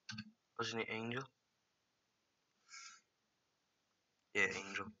 Wasn't it Angel? Yeah,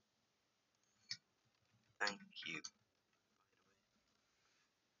 Angel. Thank you.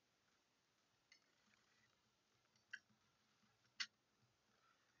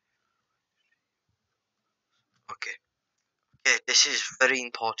 Okay. Yeah, this is very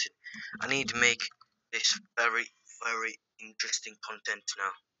important. I need to make this very, very interesting content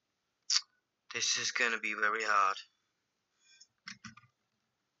now. This is gonna be very hard.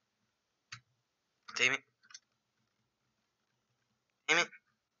 Damn it. Damn it.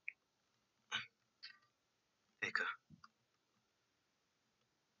 Baker.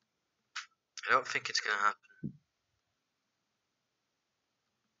 I don't think it's gonna happen.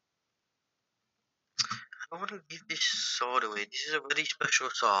 I want to give this sword away. This is a very special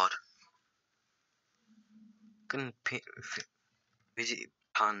sword. Can visit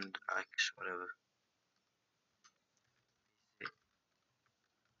Pandax, whatever.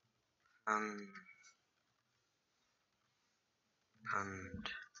 Pandax.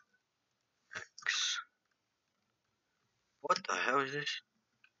 What the hell is this?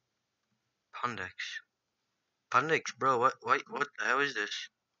 Pandax. Pandax, bro. What the hell is this?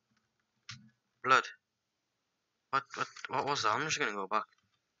 Blood. What was that? I'm just gonna go back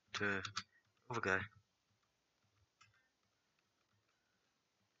to other guy.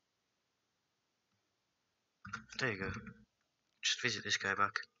 There you go. Just visit this guy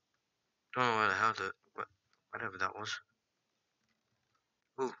back. Don't know where the hell whatever that was.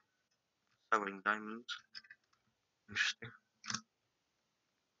 Ooh, selling diamonds. Interesting.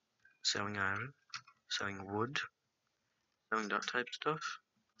 Selling iron. Selling wood. Selling that type of stuff.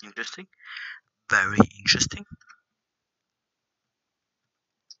 Interesting. Very interesting.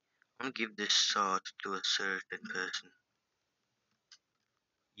 I'm gonna give this sword to a certain person.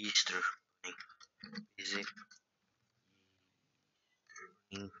 Easter. Is it?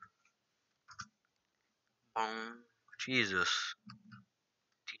 Jesus.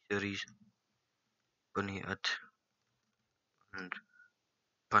 Teacheries. Bunny at and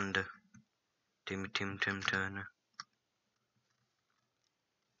Panda. Tim Turner.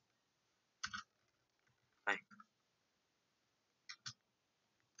 Hi.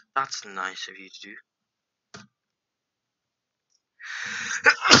 That's nice of you to do.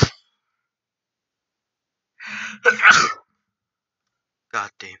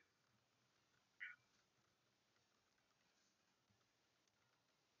 God damn.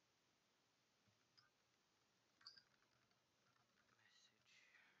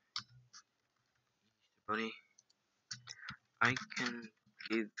 Buddy, I can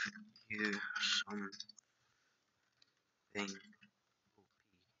give you something.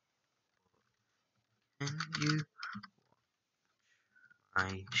 Can you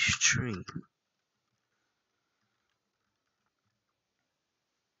my stream?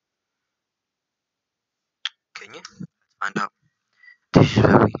 Can you? Let's find out. This is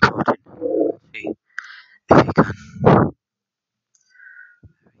very important. See if you can.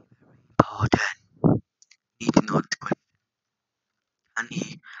 Important. Need not question. Can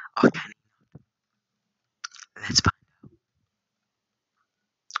he or can he? Let's find.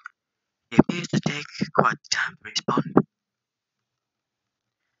 He appears to take quite the time to respond.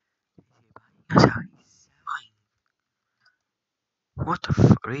 That's how he's selling. What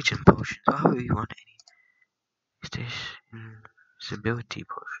the region potions? Why would you want any? Is this invisibility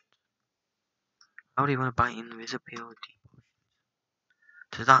potions? How do you want to buy invisibility potions?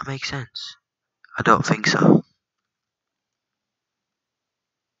 Does that make sense? I don't think so.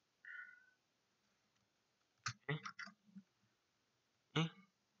 Eh? Eh?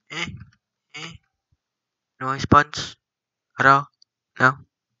 Eh? Eh? No response at all? No?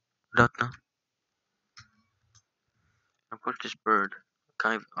 Don't know. I push this bird.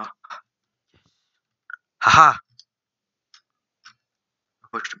 Can't even. Oh. Haha! I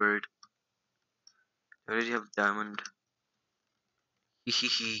pushed the bird. I already have diamond.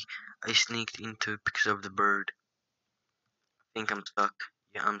 Hehehe. I sneaked into it because of the bird. I think I'm stuck.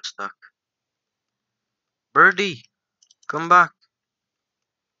 Yeah, I'm stuck. Birdie! Come back!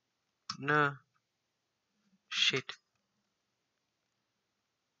 No. Shit.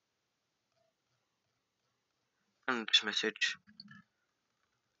 And this message.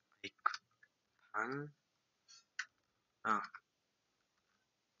 Like, pan. Oh.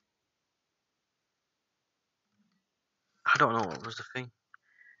 I don't know what was the thing.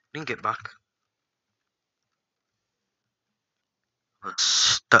 Didn't get back. I was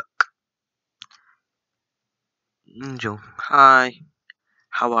stuck. Angel. Hi.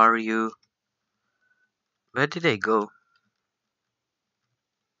 How are you? Where did they go?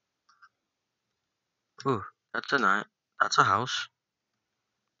 Ooh, that's a night. That's a house.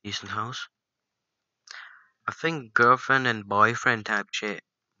 Decent house. I think girlfriend and boyfriend type shit.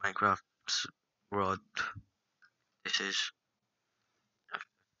 Minecraft's world. This is. I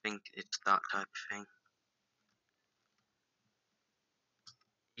think it's that type of thing.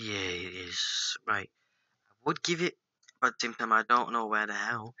 Yeah, it is. Right. I would give it, but at the same time, I don't know where the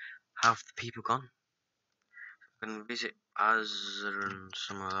hell have the people gone. I'm gonna visit Azern,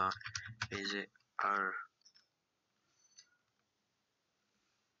 some of that. Visit our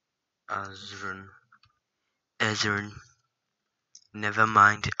Azern. Azern. Never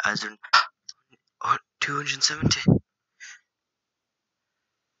mind, Azern. Oh, 270.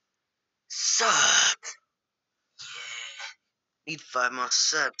 Sub! Need 5 more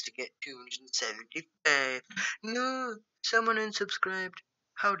subs to get 275. No! Someone unsubscribed.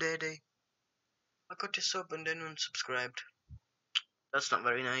 How dare they? I got a sub and then unsubscribed. That's not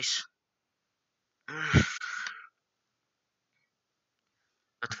very nice.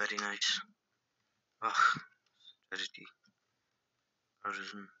 Not very nice. Ugh. Tragedy.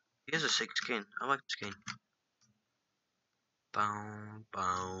 Artisan. He has a sick skin. I like the skin. Boom,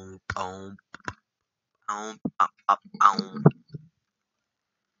 boom, boom, boom, up, up, boom.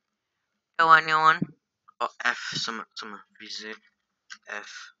 Hello, anyone? Oh, F. Some visit.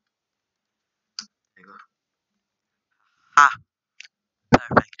 F. There you go. Ah,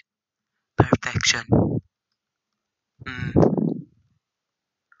 perfect. Perfection. Mm.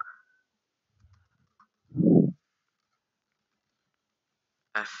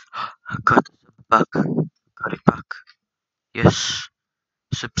 F. I got the sub back. Got it back. Yes.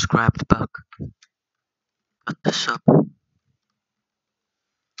 Subscribed back. Got the sub.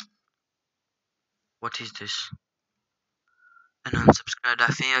 What is this? And unsubscribed. I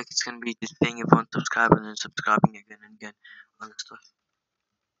feel like it's gonna be this thing of unsubscribing and then subscribing again and again. Other stuff.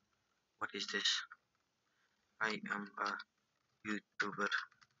 What is this? I am a YouTuber.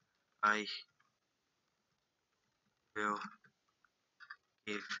 I will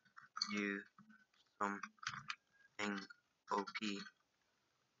give you something OP,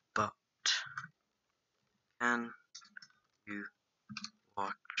 but can you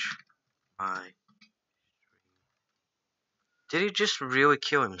watch my stream? Did he just really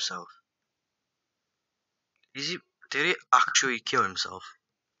kill himself? Is he? Did he actually kill himself?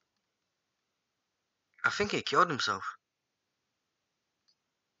 I think he killed himself.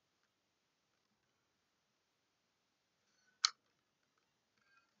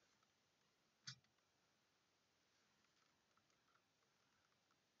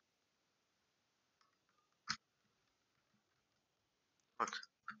 What?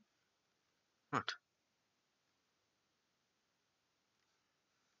 What?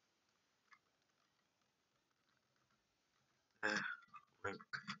 Wink.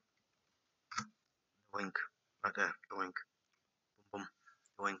 Wink. Right there. The wink. Boom. Boom.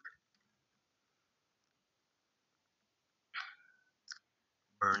 The wink.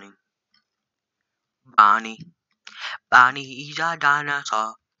 Burning. Barney. Barney is a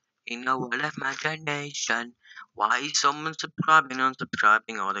dinosaur in a world of imagination. Why is someone subscribing and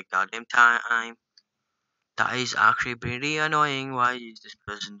unsubscribing all the goddamn time? That is actually pretty annoying. Why is this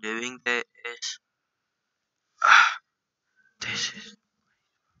person doing this? This is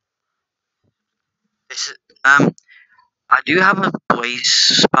I do have a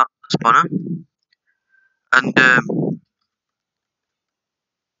place spawner, and do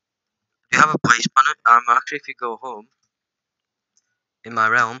have a place spawner. Actually, if you go home in my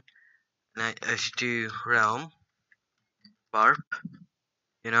realm, and if you do realm warp,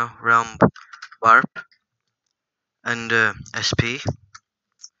 realm warp and SP,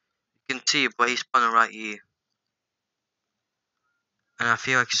 you can see a place spawner right here, and I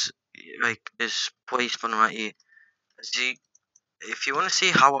feel like this place spawner right here. See, if you want to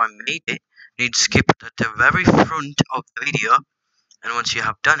see how I made it, you need to skip at the very front of the video, and once you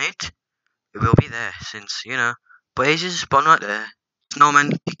have done it, it will be there. Since places spawn right there.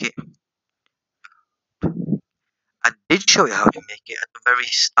 Snowman, kick it. I did show you how to make it at the very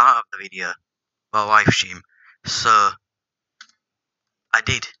start of the video, well, live stream. So I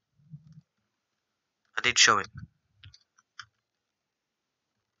did show it.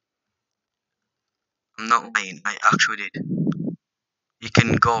 I'm not lying. I actually did. You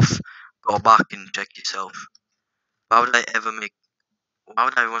can go back and check yourself. Why would I ever make? Why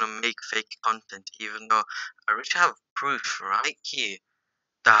would I want to make fake content even though I already have proof right here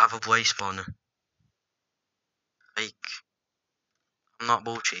that I have a play spawner? Like, I'm not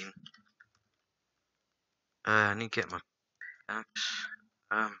bullshitting. I need to get my axe.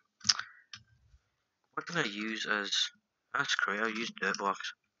 What can I use as? That's great. I'll use dirt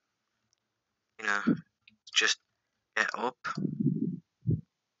blocks. You know, just get up.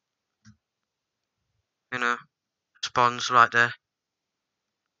 You know, spawns right there.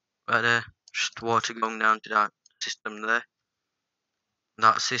 Right there. Just water going down to that system there.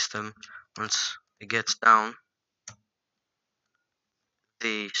 That system, once it gets down,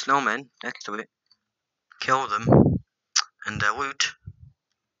 the snowmen next to it, kill them, and their loot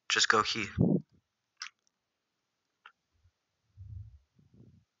just go here.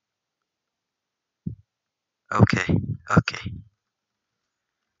 Okay, okay.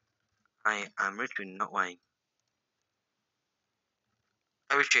 I'm literally not lying.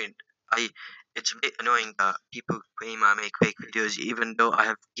 I literally, I. It's a bit annoying that people claim I make fake videos, even though I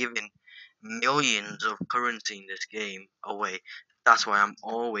have given millions of currency in this game away. That's why I'm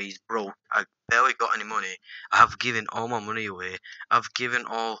always broke. I barely got any money. I have given all my money away. I've given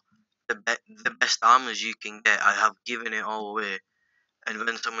all the best armors you can get. I have given it all away. And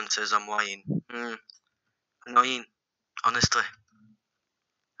when someone says I'm lying, annoying. Honestly,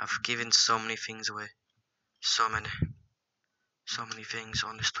 I've given so many things away. So many. So many things,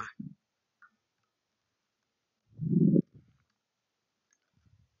 honestly.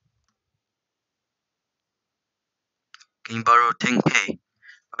 Can you borrow 10k?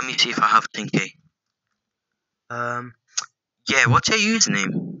 Let me see if I have 10k. Um, yeah, what's your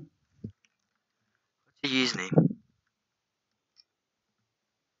username? What's your username?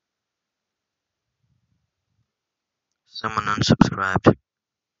 Someone unsubscribed.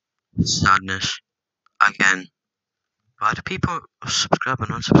 Sadness. Again. Why do people subscribe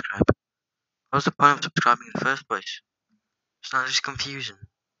and unsubscribe? What's the point of subscribing in the first place? It's not just confusion.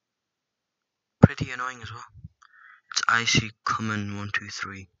 Pretty annoying as well. It's Icy Common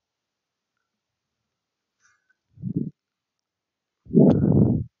 123.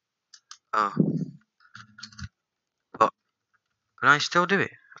 Oh, but can I still do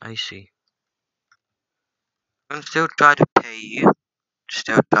it? I see. I can still try to pay you.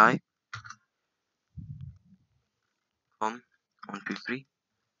 Still try. Come. 123.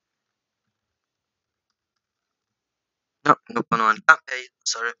 No, nope, on one. Can't pay you.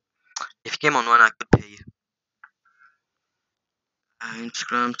 Sorry. If you came on one, I could pay you.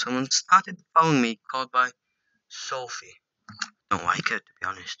 Instagram, someone started following me called by Sophie. Don't like it, to be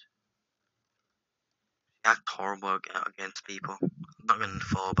honest. She act horrible against people. I'm not gonna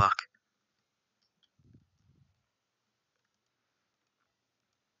fall back.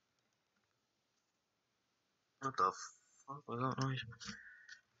 What the fuck was that noise?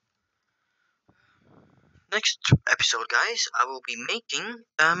 Next episode, guys, I will be making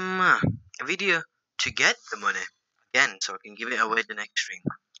a video to get the money again, so I can give it away the next stream.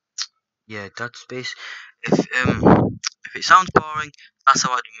 Yeah, that's base. If it sounds boring, that's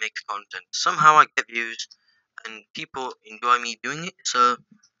how I do make content. Somehow I get views, and people enjoy me doing it. So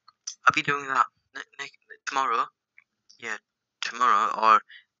I'll be doing that tomorrow. Yeah, tomorrow or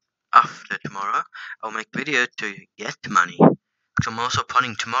after tomorrow. I'll make video to get money. Because I'm also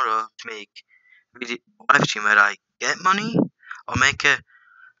planning tomorrow to make video live stream where I get money or make a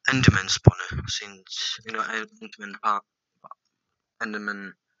Enderman spawner. Since you know Enderman farm,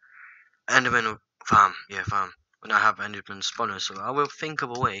 Enderman Enderman farm, yeah farm. When I have Enderman spawner, so I will think of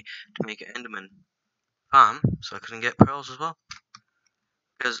a way to make an Enderman farm so I can get pearls as well.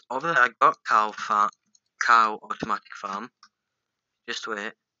 Because over there I got cow automatic farm. Just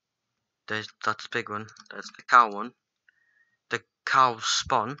wait. That's the big one. That's the cow one. The cows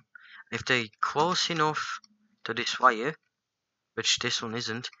spawn. If they close enough to this wire, which this one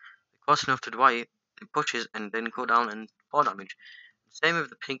isn't, close enough to the wire, it pushes and then go down and fall damage. Same with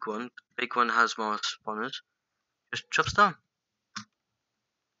the pink one. The pink one has more spawners. Just drops down.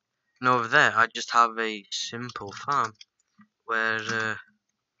 And over there, I just have a simple farm where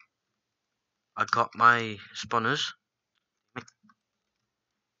I got my spawners.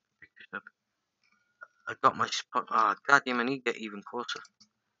 I got my spawn. Ah, goddamn! I need to get even closer.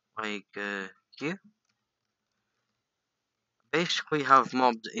 Like here. Basically, have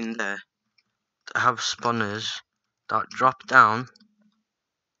mobs in there that have spawners that drop down.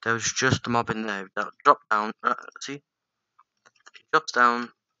 There's just a mob in there that drop down. See, it drops down,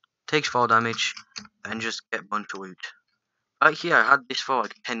 takes fall damage, and just get a bunch of loot. Right here, I had this for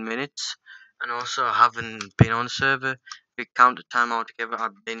like 10 minutes, And also, I haven't been on server. If you count the time altogether,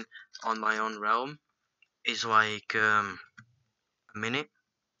 I've been on my own realm is like a minute.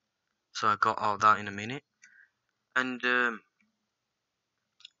 So I got all that in a minute. And I'm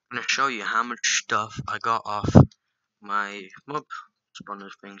gonna show you how much stuff I got off my mob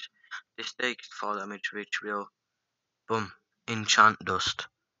spawners things. This takes 4 damage, which will boom enchant dust.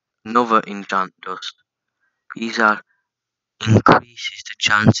 Another enchant dust. These are increases the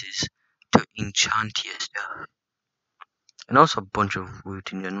chances to enchant your stuff. And also a bunch of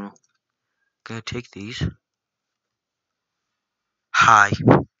loot in general. Gonna take these. Hi,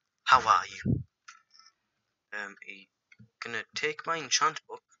 how are you? Gonna take my enchant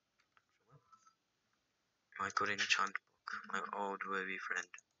book. My good enchant book. My old worthy friend.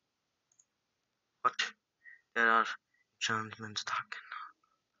 What? There are enchantments talking.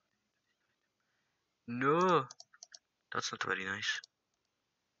 No, that's not very nice.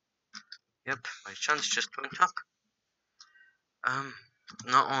 Yep, my chance just went up.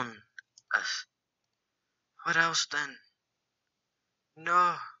 Not on us. What else then?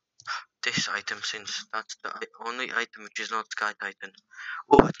 No. This item, since that's the only item which is not Sky Titan.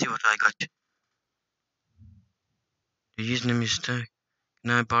 Oh, let's see what I got. The username is Can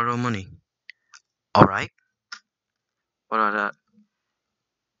I borrow money? Alright. What are that?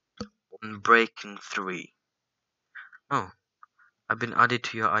 Breaking 3. Oh, I've been added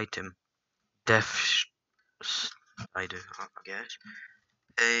to your item. Death Spider, I guess.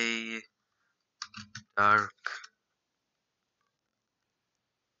 A dark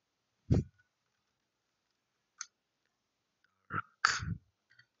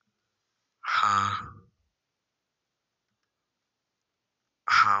ha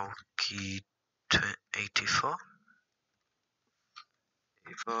how key 84.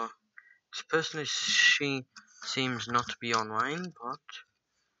 84. This person is she seems not to be online, but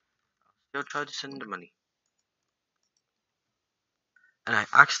still try to send the money. And I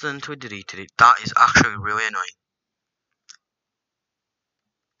accidentally deleted it. That is actually really annoying.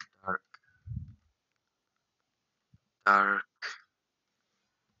 Dark. Dark.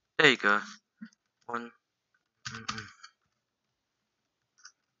 There you go. One.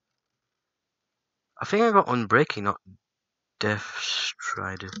 I think I got Unbreaking, not Death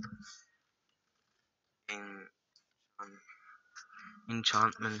Strider. In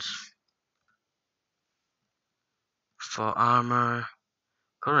enchantments. For armor.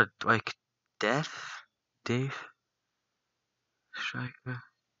 Got it like Death? Death? Striker.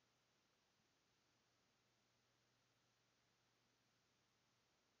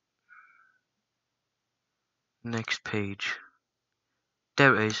 Next page.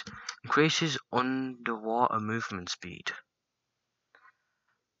 There it is. Increases underwater movement speed.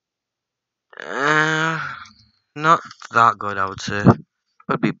 Not that good, I would say.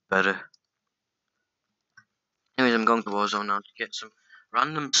 Could be better. Anyways, I'm going to Warzone now to get some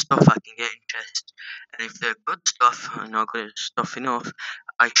random stuff I can get in chests. And if they're good stuff and not good stuff enough,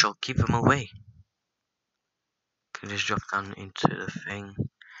 I shall give them away. Can just drop down into the thing.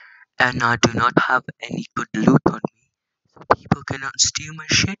 And I do not have any good loot on me, so people cannot steal my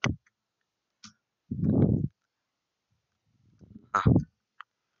shit.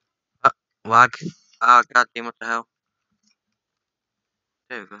 Lag. Goddamn, what the hell?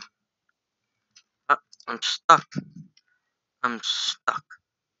 There we go. I'm stuck. I'm stuck.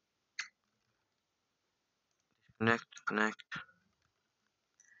 Connect.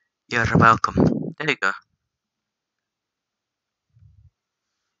 You're welcome. There you go.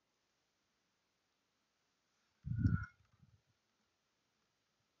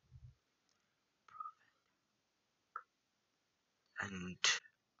 And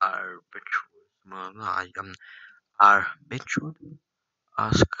arbitral,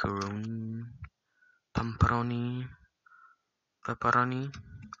 Ascaroon, Pamperoni, Pepperoni.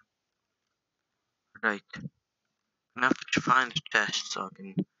 Right. I have to find a chest so I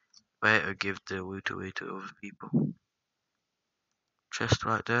can better give the loot away to other people. Chest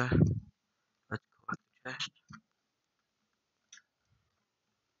right there. Let's collect the chest.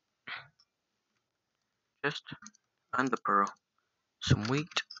 Chest and the pearl. Some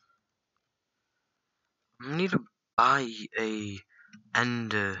wheat. I need to buy a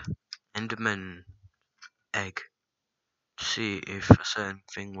Enderman egg to see if a certain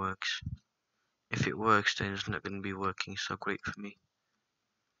thing works. If it works, then it's not going to be working so great for me.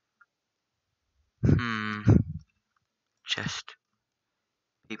 Chest.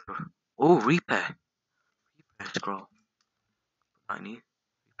 Paper. Oh, repair. Repair scroll. I need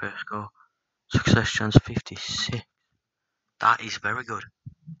repair scroll. Success chance 56. That is very good.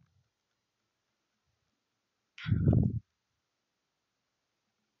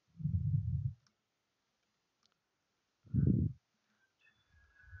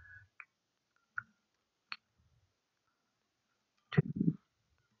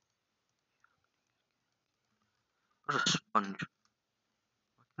 Sponge.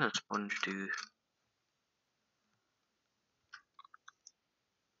 What can a sponge do?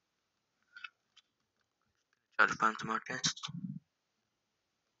 Try to find some more chests.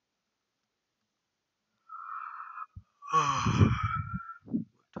 What time is it?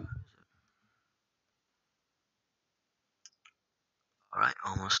 Alright,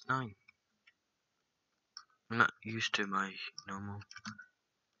 almost 9. I'm not used to my normal,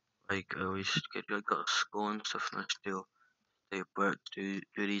 like, I always get, I got school and stuff, and I still stay up work to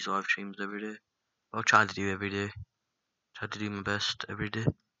do these live streams every day. I'll try to do every day. Try to do my best every day.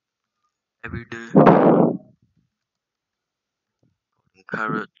 Every day.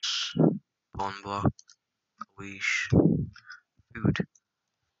 Carrots, bone block, wish, food.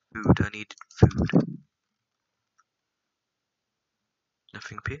 Food, I needed food.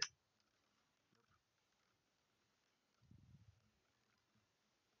 Nothing here.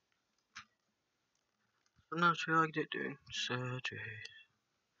 I'm not sure like they're doing surgery.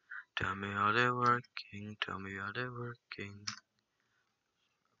 Tell me how they're working, tell me how they're working.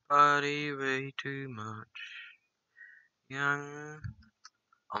 Body way too much. Young.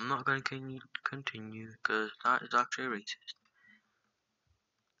 I'm not gonna continue because that is actually racist.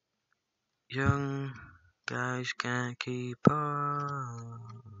 Young guys can't keep up.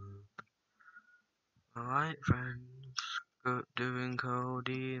 My white friends go doing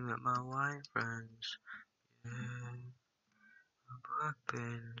codeine with my white friends. Yeah, my black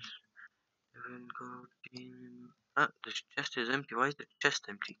pins doing codeine. Ah, the chest is empty. Why is the chest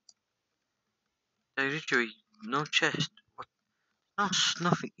empty? There's literally no chest. What? No,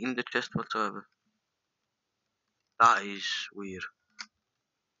 nothing in the chest whatsoever. That is weird.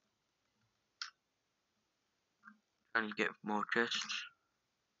 Trying to get more chests.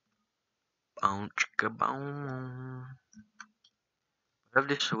 Bounce, kaboom. I have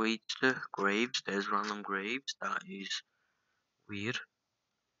this sweet graves. There's random graves. That is weird.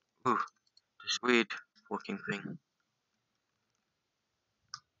 Ooh, this weird fucking thing.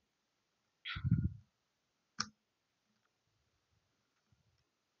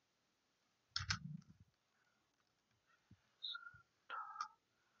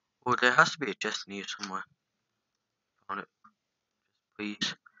 Oh, there has to be a chest in here somewhere. Found it.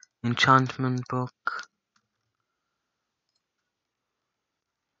 Please. Enchantment book.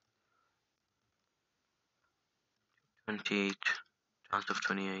 28. Chance of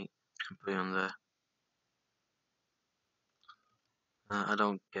 28. Can put it on there. I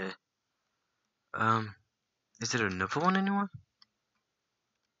don't care. Is there another one anywhere?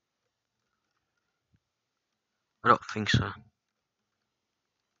 I don't think so.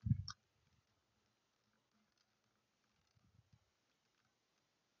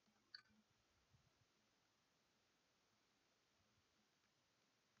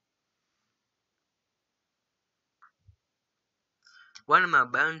 One of my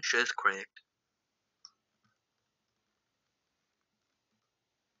benches cracked.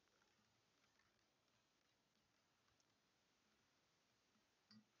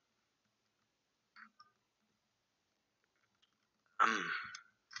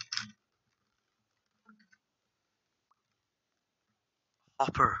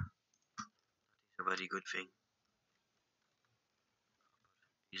 Hopper. It's a very good thing.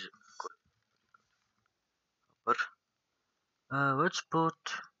 He's good. Hopper. Let's put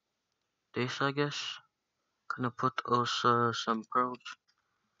this, I guess. Gonna put also some pearls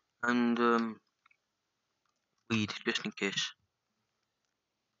and weed just in case.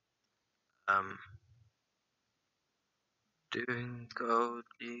 Doing go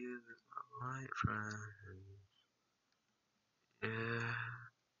deal with my friend. Yeah.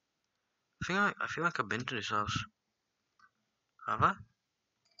 I feel like I've been to this house. Have I?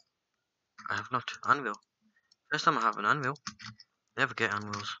 I have not. Anvil. First time I have an anvil. Never get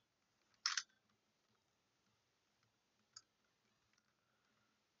anvils.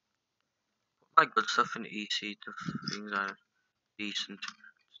 Put my good stuff in EC to things that are decent.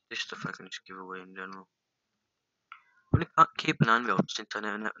 This stuff I can just give away in general. I can't keep an anvil since I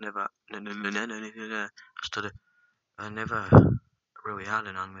never really had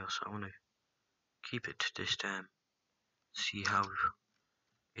an anvil, so I want to keep it this time. See how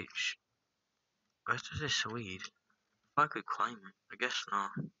it's. Where does this lead? If I could climb it, I guess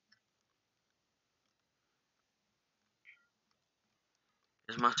not.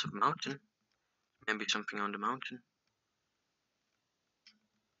 There's a massive mountain. Maybe something on the mountain.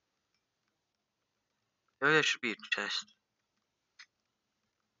 Oh, there should be a chest.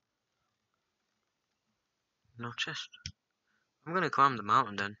 No chest. I'm gonna climb the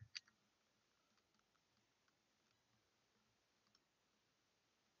mountain then.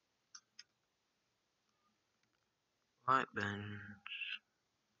 Right then.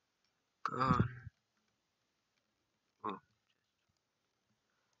 Good. Oh.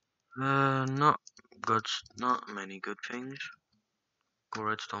 Not good. Not many good things. Go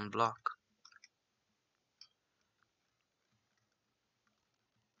redstone block.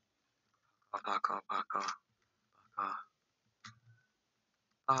 Parkour, parkour, parkour,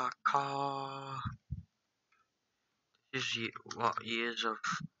 parkour. This is what years of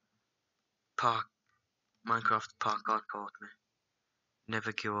park Minecraft parkour taught me.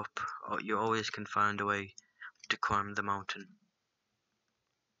 Never give up. You always can find a way to climb the mountain.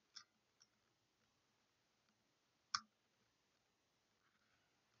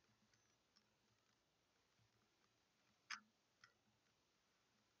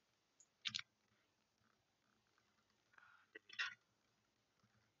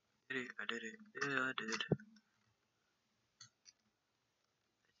 I did it. Yeah, I did.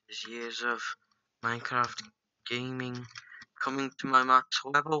 This years of Minecraft gaming coming to my max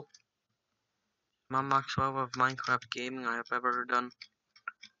level. My max level of Minecraft gaming I have ever done.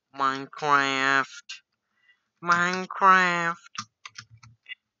 Minecraft. Minecraft.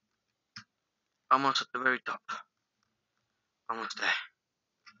 Almost at the very top. Almost there.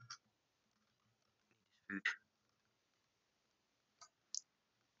 Food.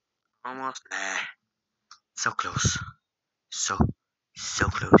 Almost there. So close. So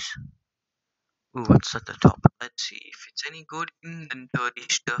close. Ooh, what's at the top? Let's see if it's any good inventory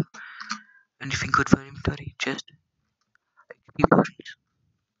stuff. Anything good for inventory? Just XP potions.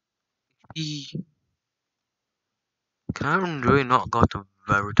 XP. Can I really not go to the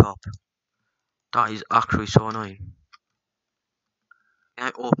very top? That is actually so annoying. Can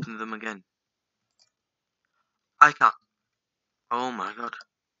I open them again? I can't. Oh my god.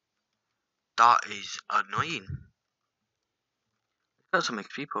 That is annoying. Got some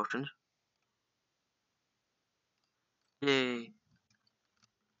XP potions. Yay.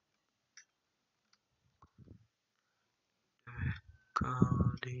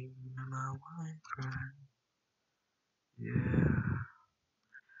 Recording my Minecraft. Yeah.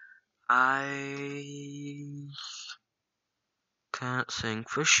 I can't sing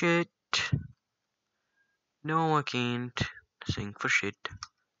for shit. No, I can't sing for shit.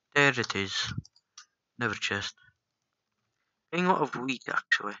 There it is. Never chest. Getting a lot of wheat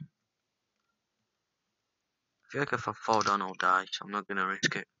actually. I feel like if I fall down I'll die, so I'm not gonna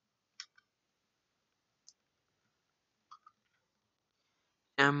risk it.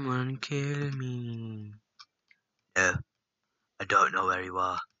 Someone kill me. No, I don't know where you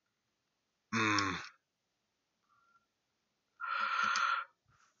are.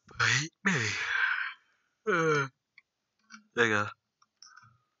 Hate me. There you go.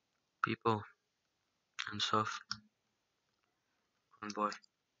 People and stuff. And boy.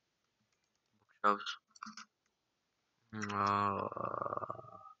 Bookshelves.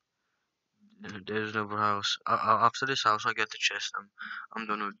 There's another house. After this house, I get the chest. I'm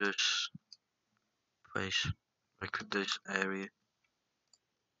done with this place. Like this area.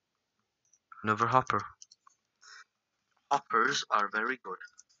 Another hopper. Hoppers are very good.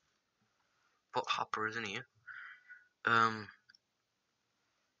 Put hoppers in here. Put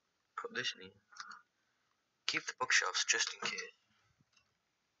this in here. Keep the bookshelves just in case.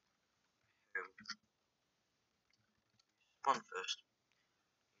 Spawn first.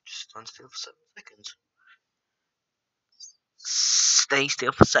 Just stand still for 7 seconds. Stay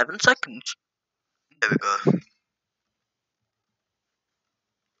still for 7 seconds. There we go.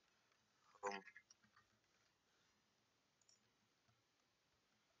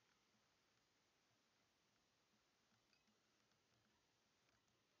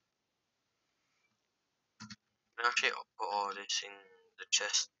 Actually, I'll put all this in the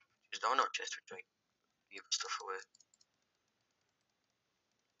chest. Just not chest, which I give stuff away.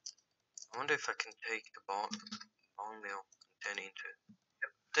 I wonder if I can take the bone meal and turn it into.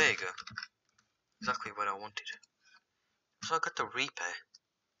 Yep, there you go. Exactly what I wanted. So I got the repair.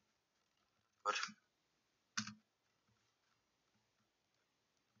 But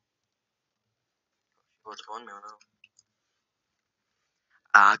what's bone meal now?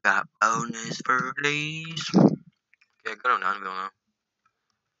 I got bonus for these. Okay, I got an anvil now.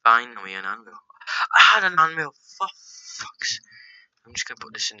 Finally an anvil. I had an anvil. For fucks. I'm just gonna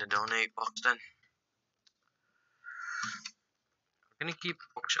put this in the donate box then. I'm gonna keep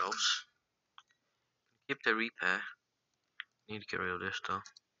bookshelves. Keep the repair. Need to get rid of this though.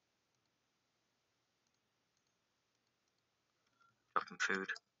 Chopping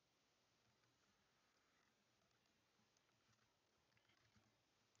food.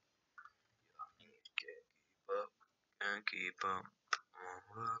 Can't keep up.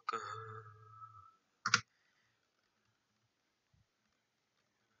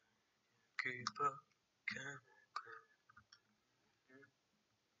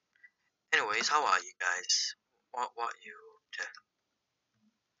 Anyways, how are you guys? What you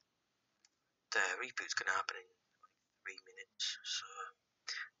the reboot's gonna happen in like 3 minutes, so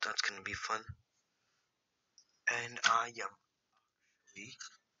that's gonna be fun. And I am actually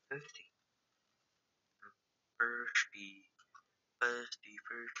thirsty. Thirsty. Thirsty,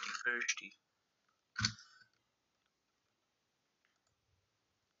 thirsty, thirsty.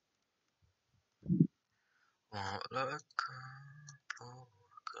 Lollipop,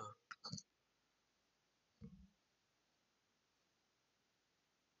 lollipop,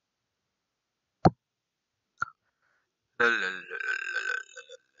 oh,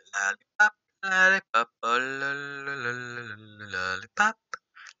 lollipop, lollipop,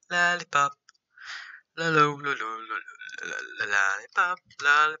 lollipop,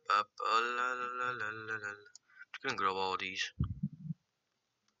 lollipop, oh, just gonna grab all these.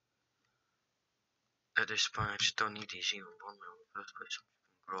 At this point, I just don't need these even one in the first place.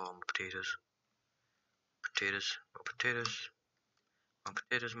 Grow all my potatoes. Potatoes, more potatoes, more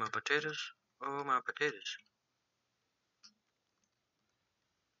potatoes, more potatoes. Oh, my potatoes.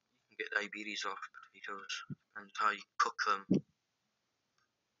 You can get diabetes off potatoes. Depends how you cook them.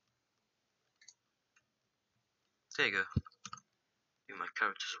 There you go. Do my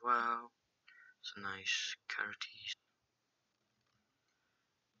carrots as well. It's a nice carroties.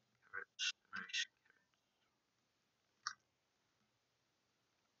 Carrots, nice.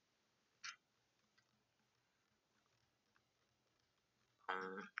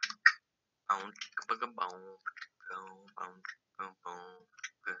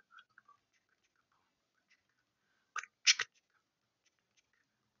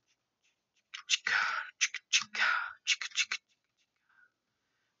 Chica, chica, chica, chica, chica.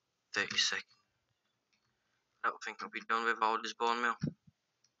 30 seconds. I don't think I'll be done with all this bone meal.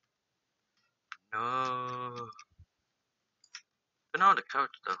 No. But now the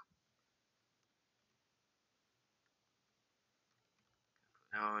carrots though.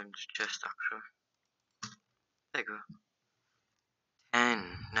 Now in the chest actually. There you go. 10,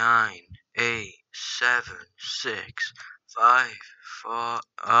 9, 8, 7, 6, 5, 4.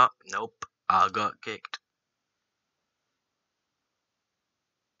 Oh, nope. I got kicked.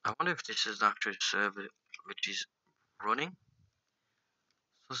 I wonder if this is actually a server which is running.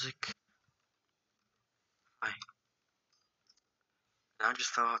 Suzik. Hi. I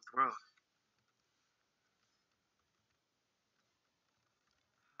just fell out the road.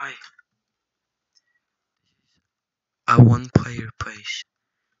 Hi. A one player place.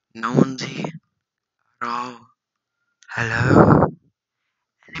 No one's here at all. Hello?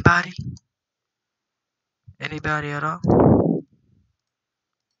 Anybody? Anybody at all?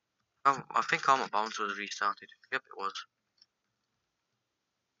 Oh, I think all my bounce was restarted. Yep, it was.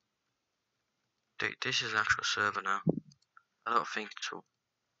 This is an actual server now. I don't think it's a,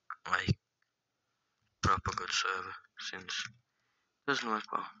 like, proper good server since it doesn't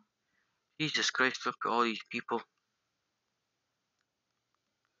work well. Jesus Christ, look at all these people.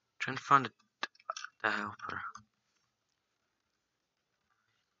 Trying to find the helper.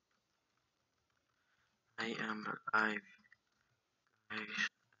 I am alive, guys,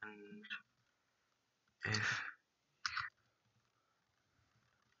 and if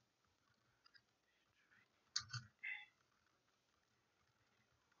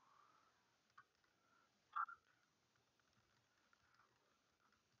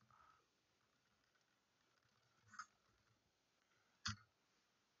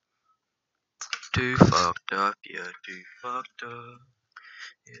 2 fucked up, yeah, 2 fucked up,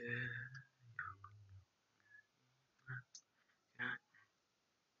 yeah.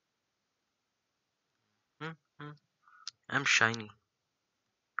 I'm shiny.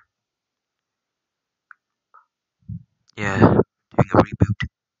 Yeah, doing a reboot.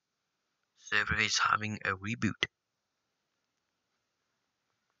 Server is having a reboot.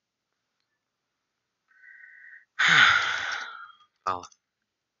 Oh,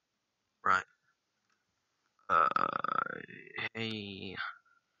 right. Uh, hey,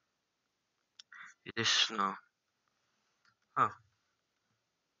 this snow. Oh,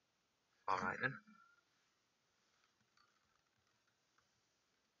 alright then.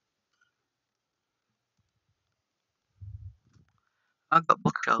 I got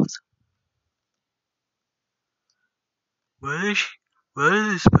bookshelves. Where is where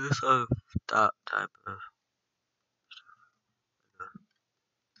is this person of that type of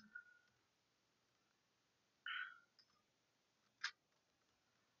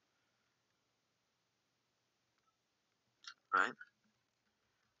right?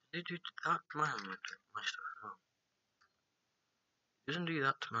 Did you do that? My stuff. Oh. Doesn't do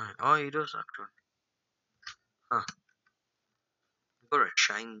that tonight. Oh, he does actually. Huh. Got a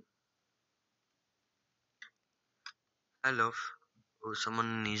shine. I love. Oh,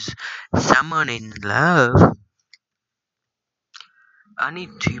 someone in love. I need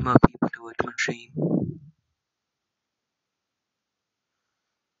 2 more people to watch my stream.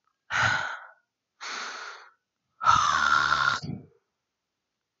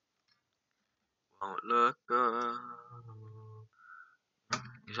 Won't look good.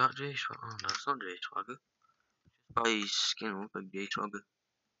 Is that Jay Swagger? Oh, that's not Jay Swagger. By his skin look like Jay Swagger.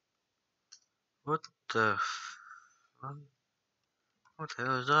 What the fuck? What the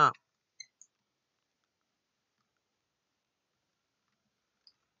hell is that?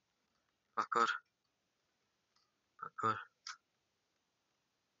 Fucker. Fucker.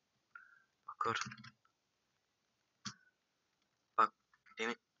 Fucker. Fuck. Damn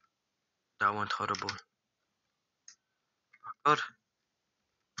it. That one's horrible. Fucker.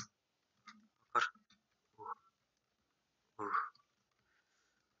 Fucker. Ooh.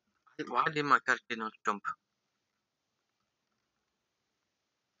 Why did my character not jump?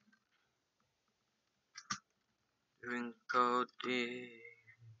 Twinkle deep.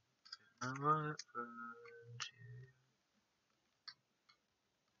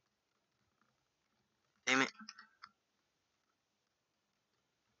 Damn it.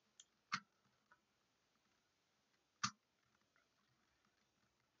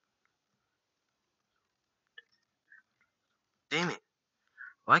 Damn it.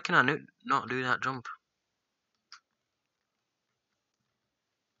 Why can I not do that jump?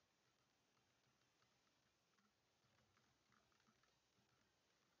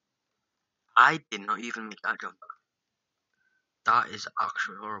 I did not even make that jump. That is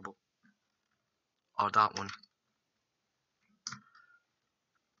actually horrible. Or that one.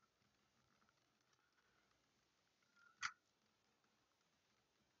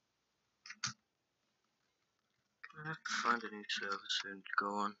 I have to find a new server soon to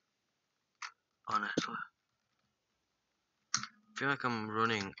go on. Honestly. I feel like I'm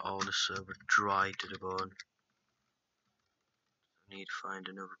running all the server dry to the bone. I need to find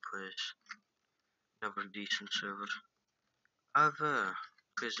another place. Another decent server. I have a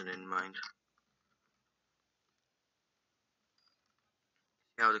prison in mind.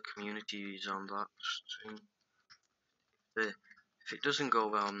 See how the community is on that stream. If it doesn't go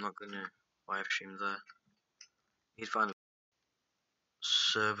well, I'm not gonna live stream there. Need to find a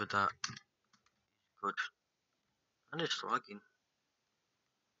server that is good. And it's lagging.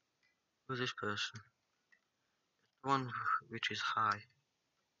 Who's this person? The one which is high.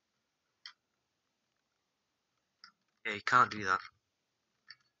 Yeah, you can't do that.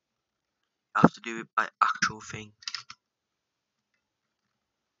 You have to do it by actual thing.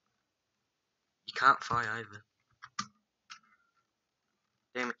 You can't fly either.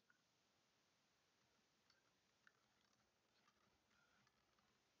 Damn it.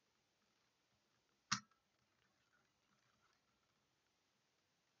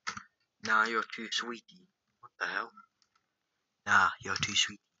 Nah, you're too sweetie. What the hell? Nah, you're too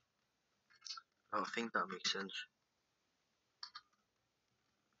sweet. I don't think that makes sense.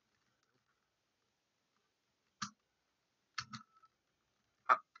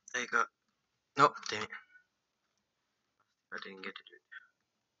 Ah, there you go. Nope, damn it. I didn't get to do it.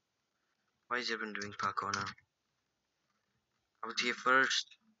 Why is everyone doing parkour now? I was here first.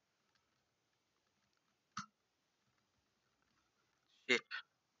 Shit.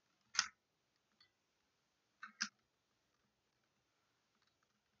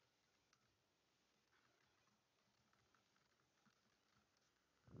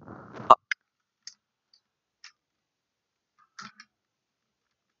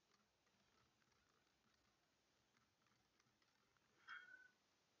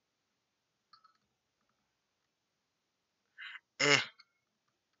 Eh.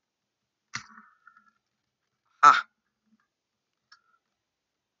 Ah.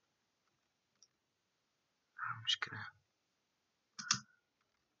 I'm just gonna.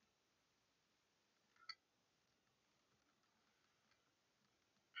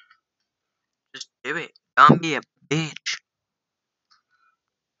 Just do it. Don't be a bitch.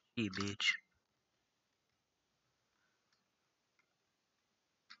 You bitch.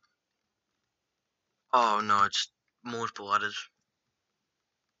 Oh no, it's multiple ladders.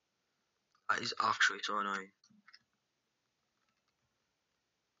 That is actually so annoying.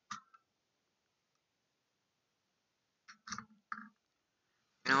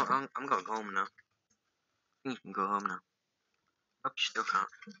 You know what? I'm going home now. You can go home now. Hope you still can't.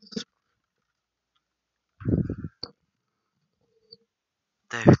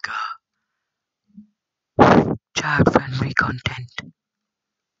 There we go. Chat friend, we got content.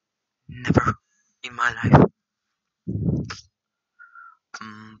 Never in my life.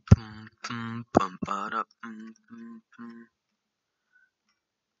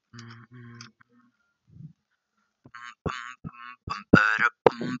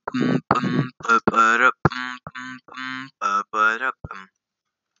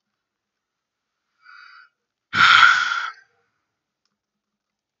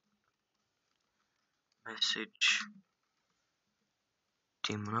 Message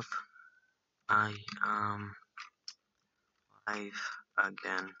team up. I am live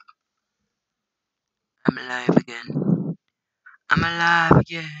again. I'm alive again. I'm alive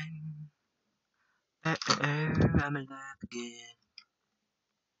again. I'm alive again.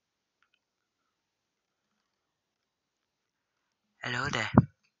 Hello there.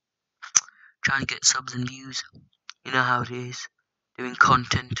 Trying to get subs and views. You know how it is. Doing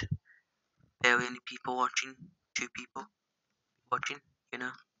content. Barely any people watching. 2 people watching. You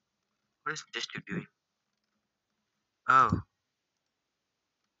know. What is this dude doing? Oh,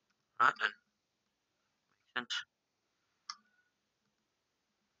 right then. Makes sense.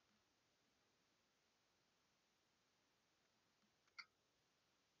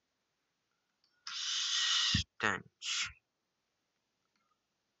 Stench.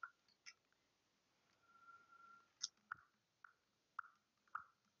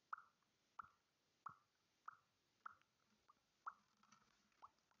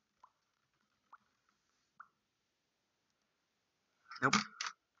 Nope.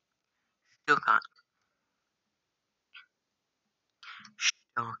 Still can't.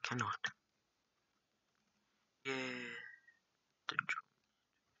 Still cannot. Yeah. The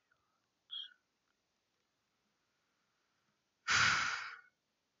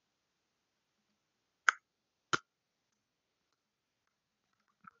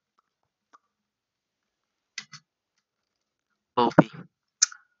Bobby.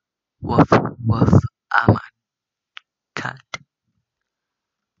 Woof woof. I'm a cat.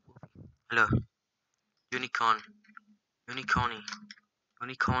 Hello. Unicorn. Unicorny.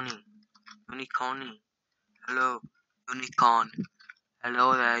 Unicorny. Unicorny. Hello. Unicorn.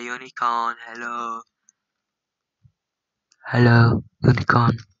 Hello there, unicorn. Hello. Hello,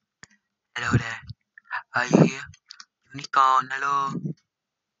 unicorn. Hello there. Are you here? Unicorn, hello.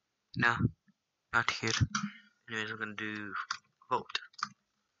 No, not here. Anyways, I'm gonna do vote.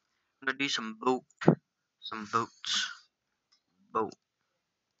 I'm gonna do some boat. Some boats. Boat.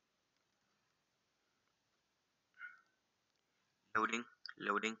 Loading.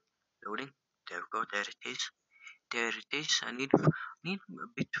 Loading. Loading. There we go. There it is. There it is. I need a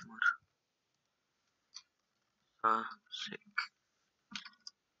bit more. Sick.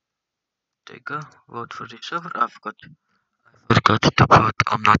 There you go. Vote for the server. I forgot to vote.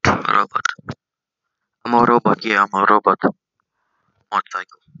 I'm not a robot. I'm a robot. Yeah, I'm a robot.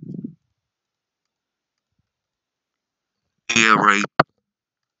 Motorcycle. Ear rape.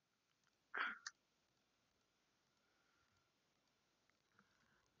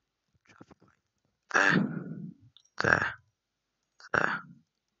 There. There. There.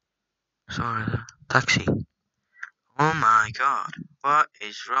 Sorry. Taxi. Oh my god. What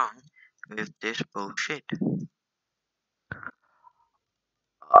is wrong with this bullshit?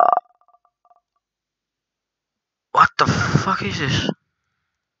 What the fuck is this?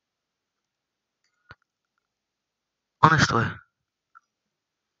 Honestly.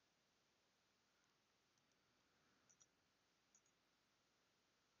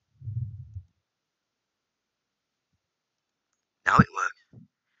 Now it works.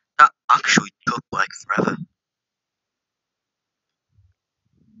 That actually took like forever.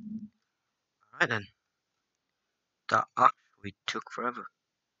 Alright then. That actually took forever.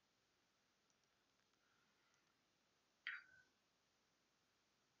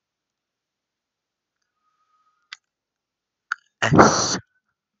 S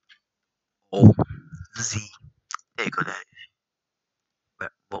O Z. There you go, that is.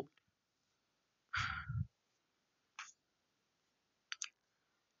 Whoa.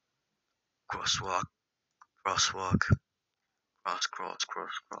 Crosswalk. Crosswalk. Cross. Cross.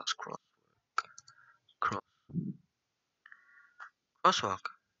 Crosswalk.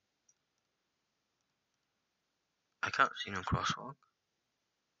 I can't see no crosswalk.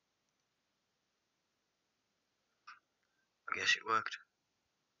 I guess it worked.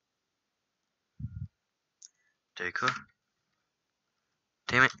 There you go.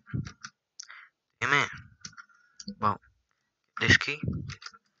 Damn it. Damn it. Well, this key.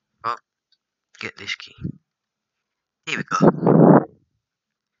 Well, get this key. Here we go.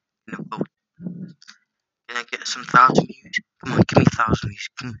 No boat. Can I get some 1,000 views? Come on, give me 1,000 views.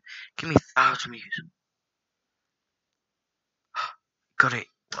 Give me 1,000 views. Got it.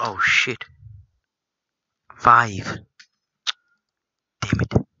 Oh shit. 5. Damn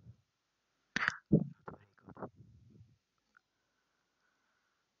it.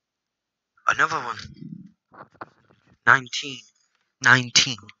 Another one. 19.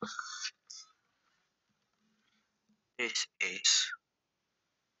 19. This is.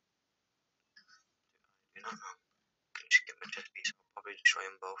 I don't know. Can you get my chest piece? I'll probably destroy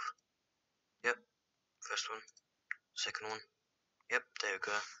them both. Yep. First one. Second one. Yep. There we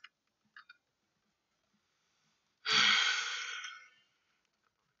go.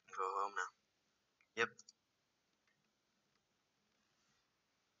 Go home now. Yep.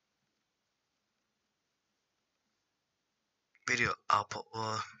 Video output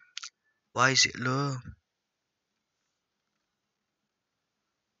low. Why is it low?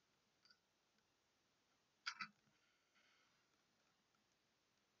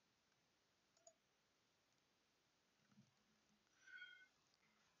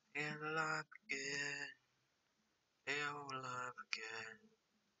 Feel alive again. Feel alive again.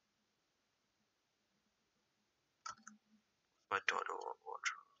 My daughter won't watch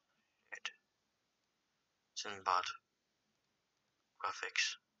it. It's in bad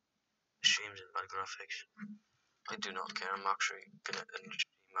graphics. The stream's in bad graphics. I do not care. I'm actually gonna end the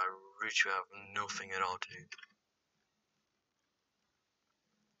stream. I literally have nothing at all to do.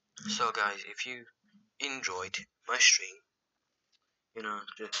 So guys, if you enjoyed my stream,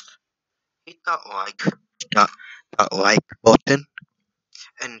 just hit that, that like button,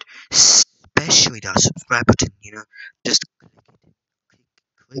 and especially that subscribe button, just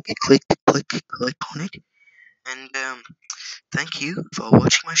click on it, and thank you for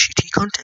watching my shitty content.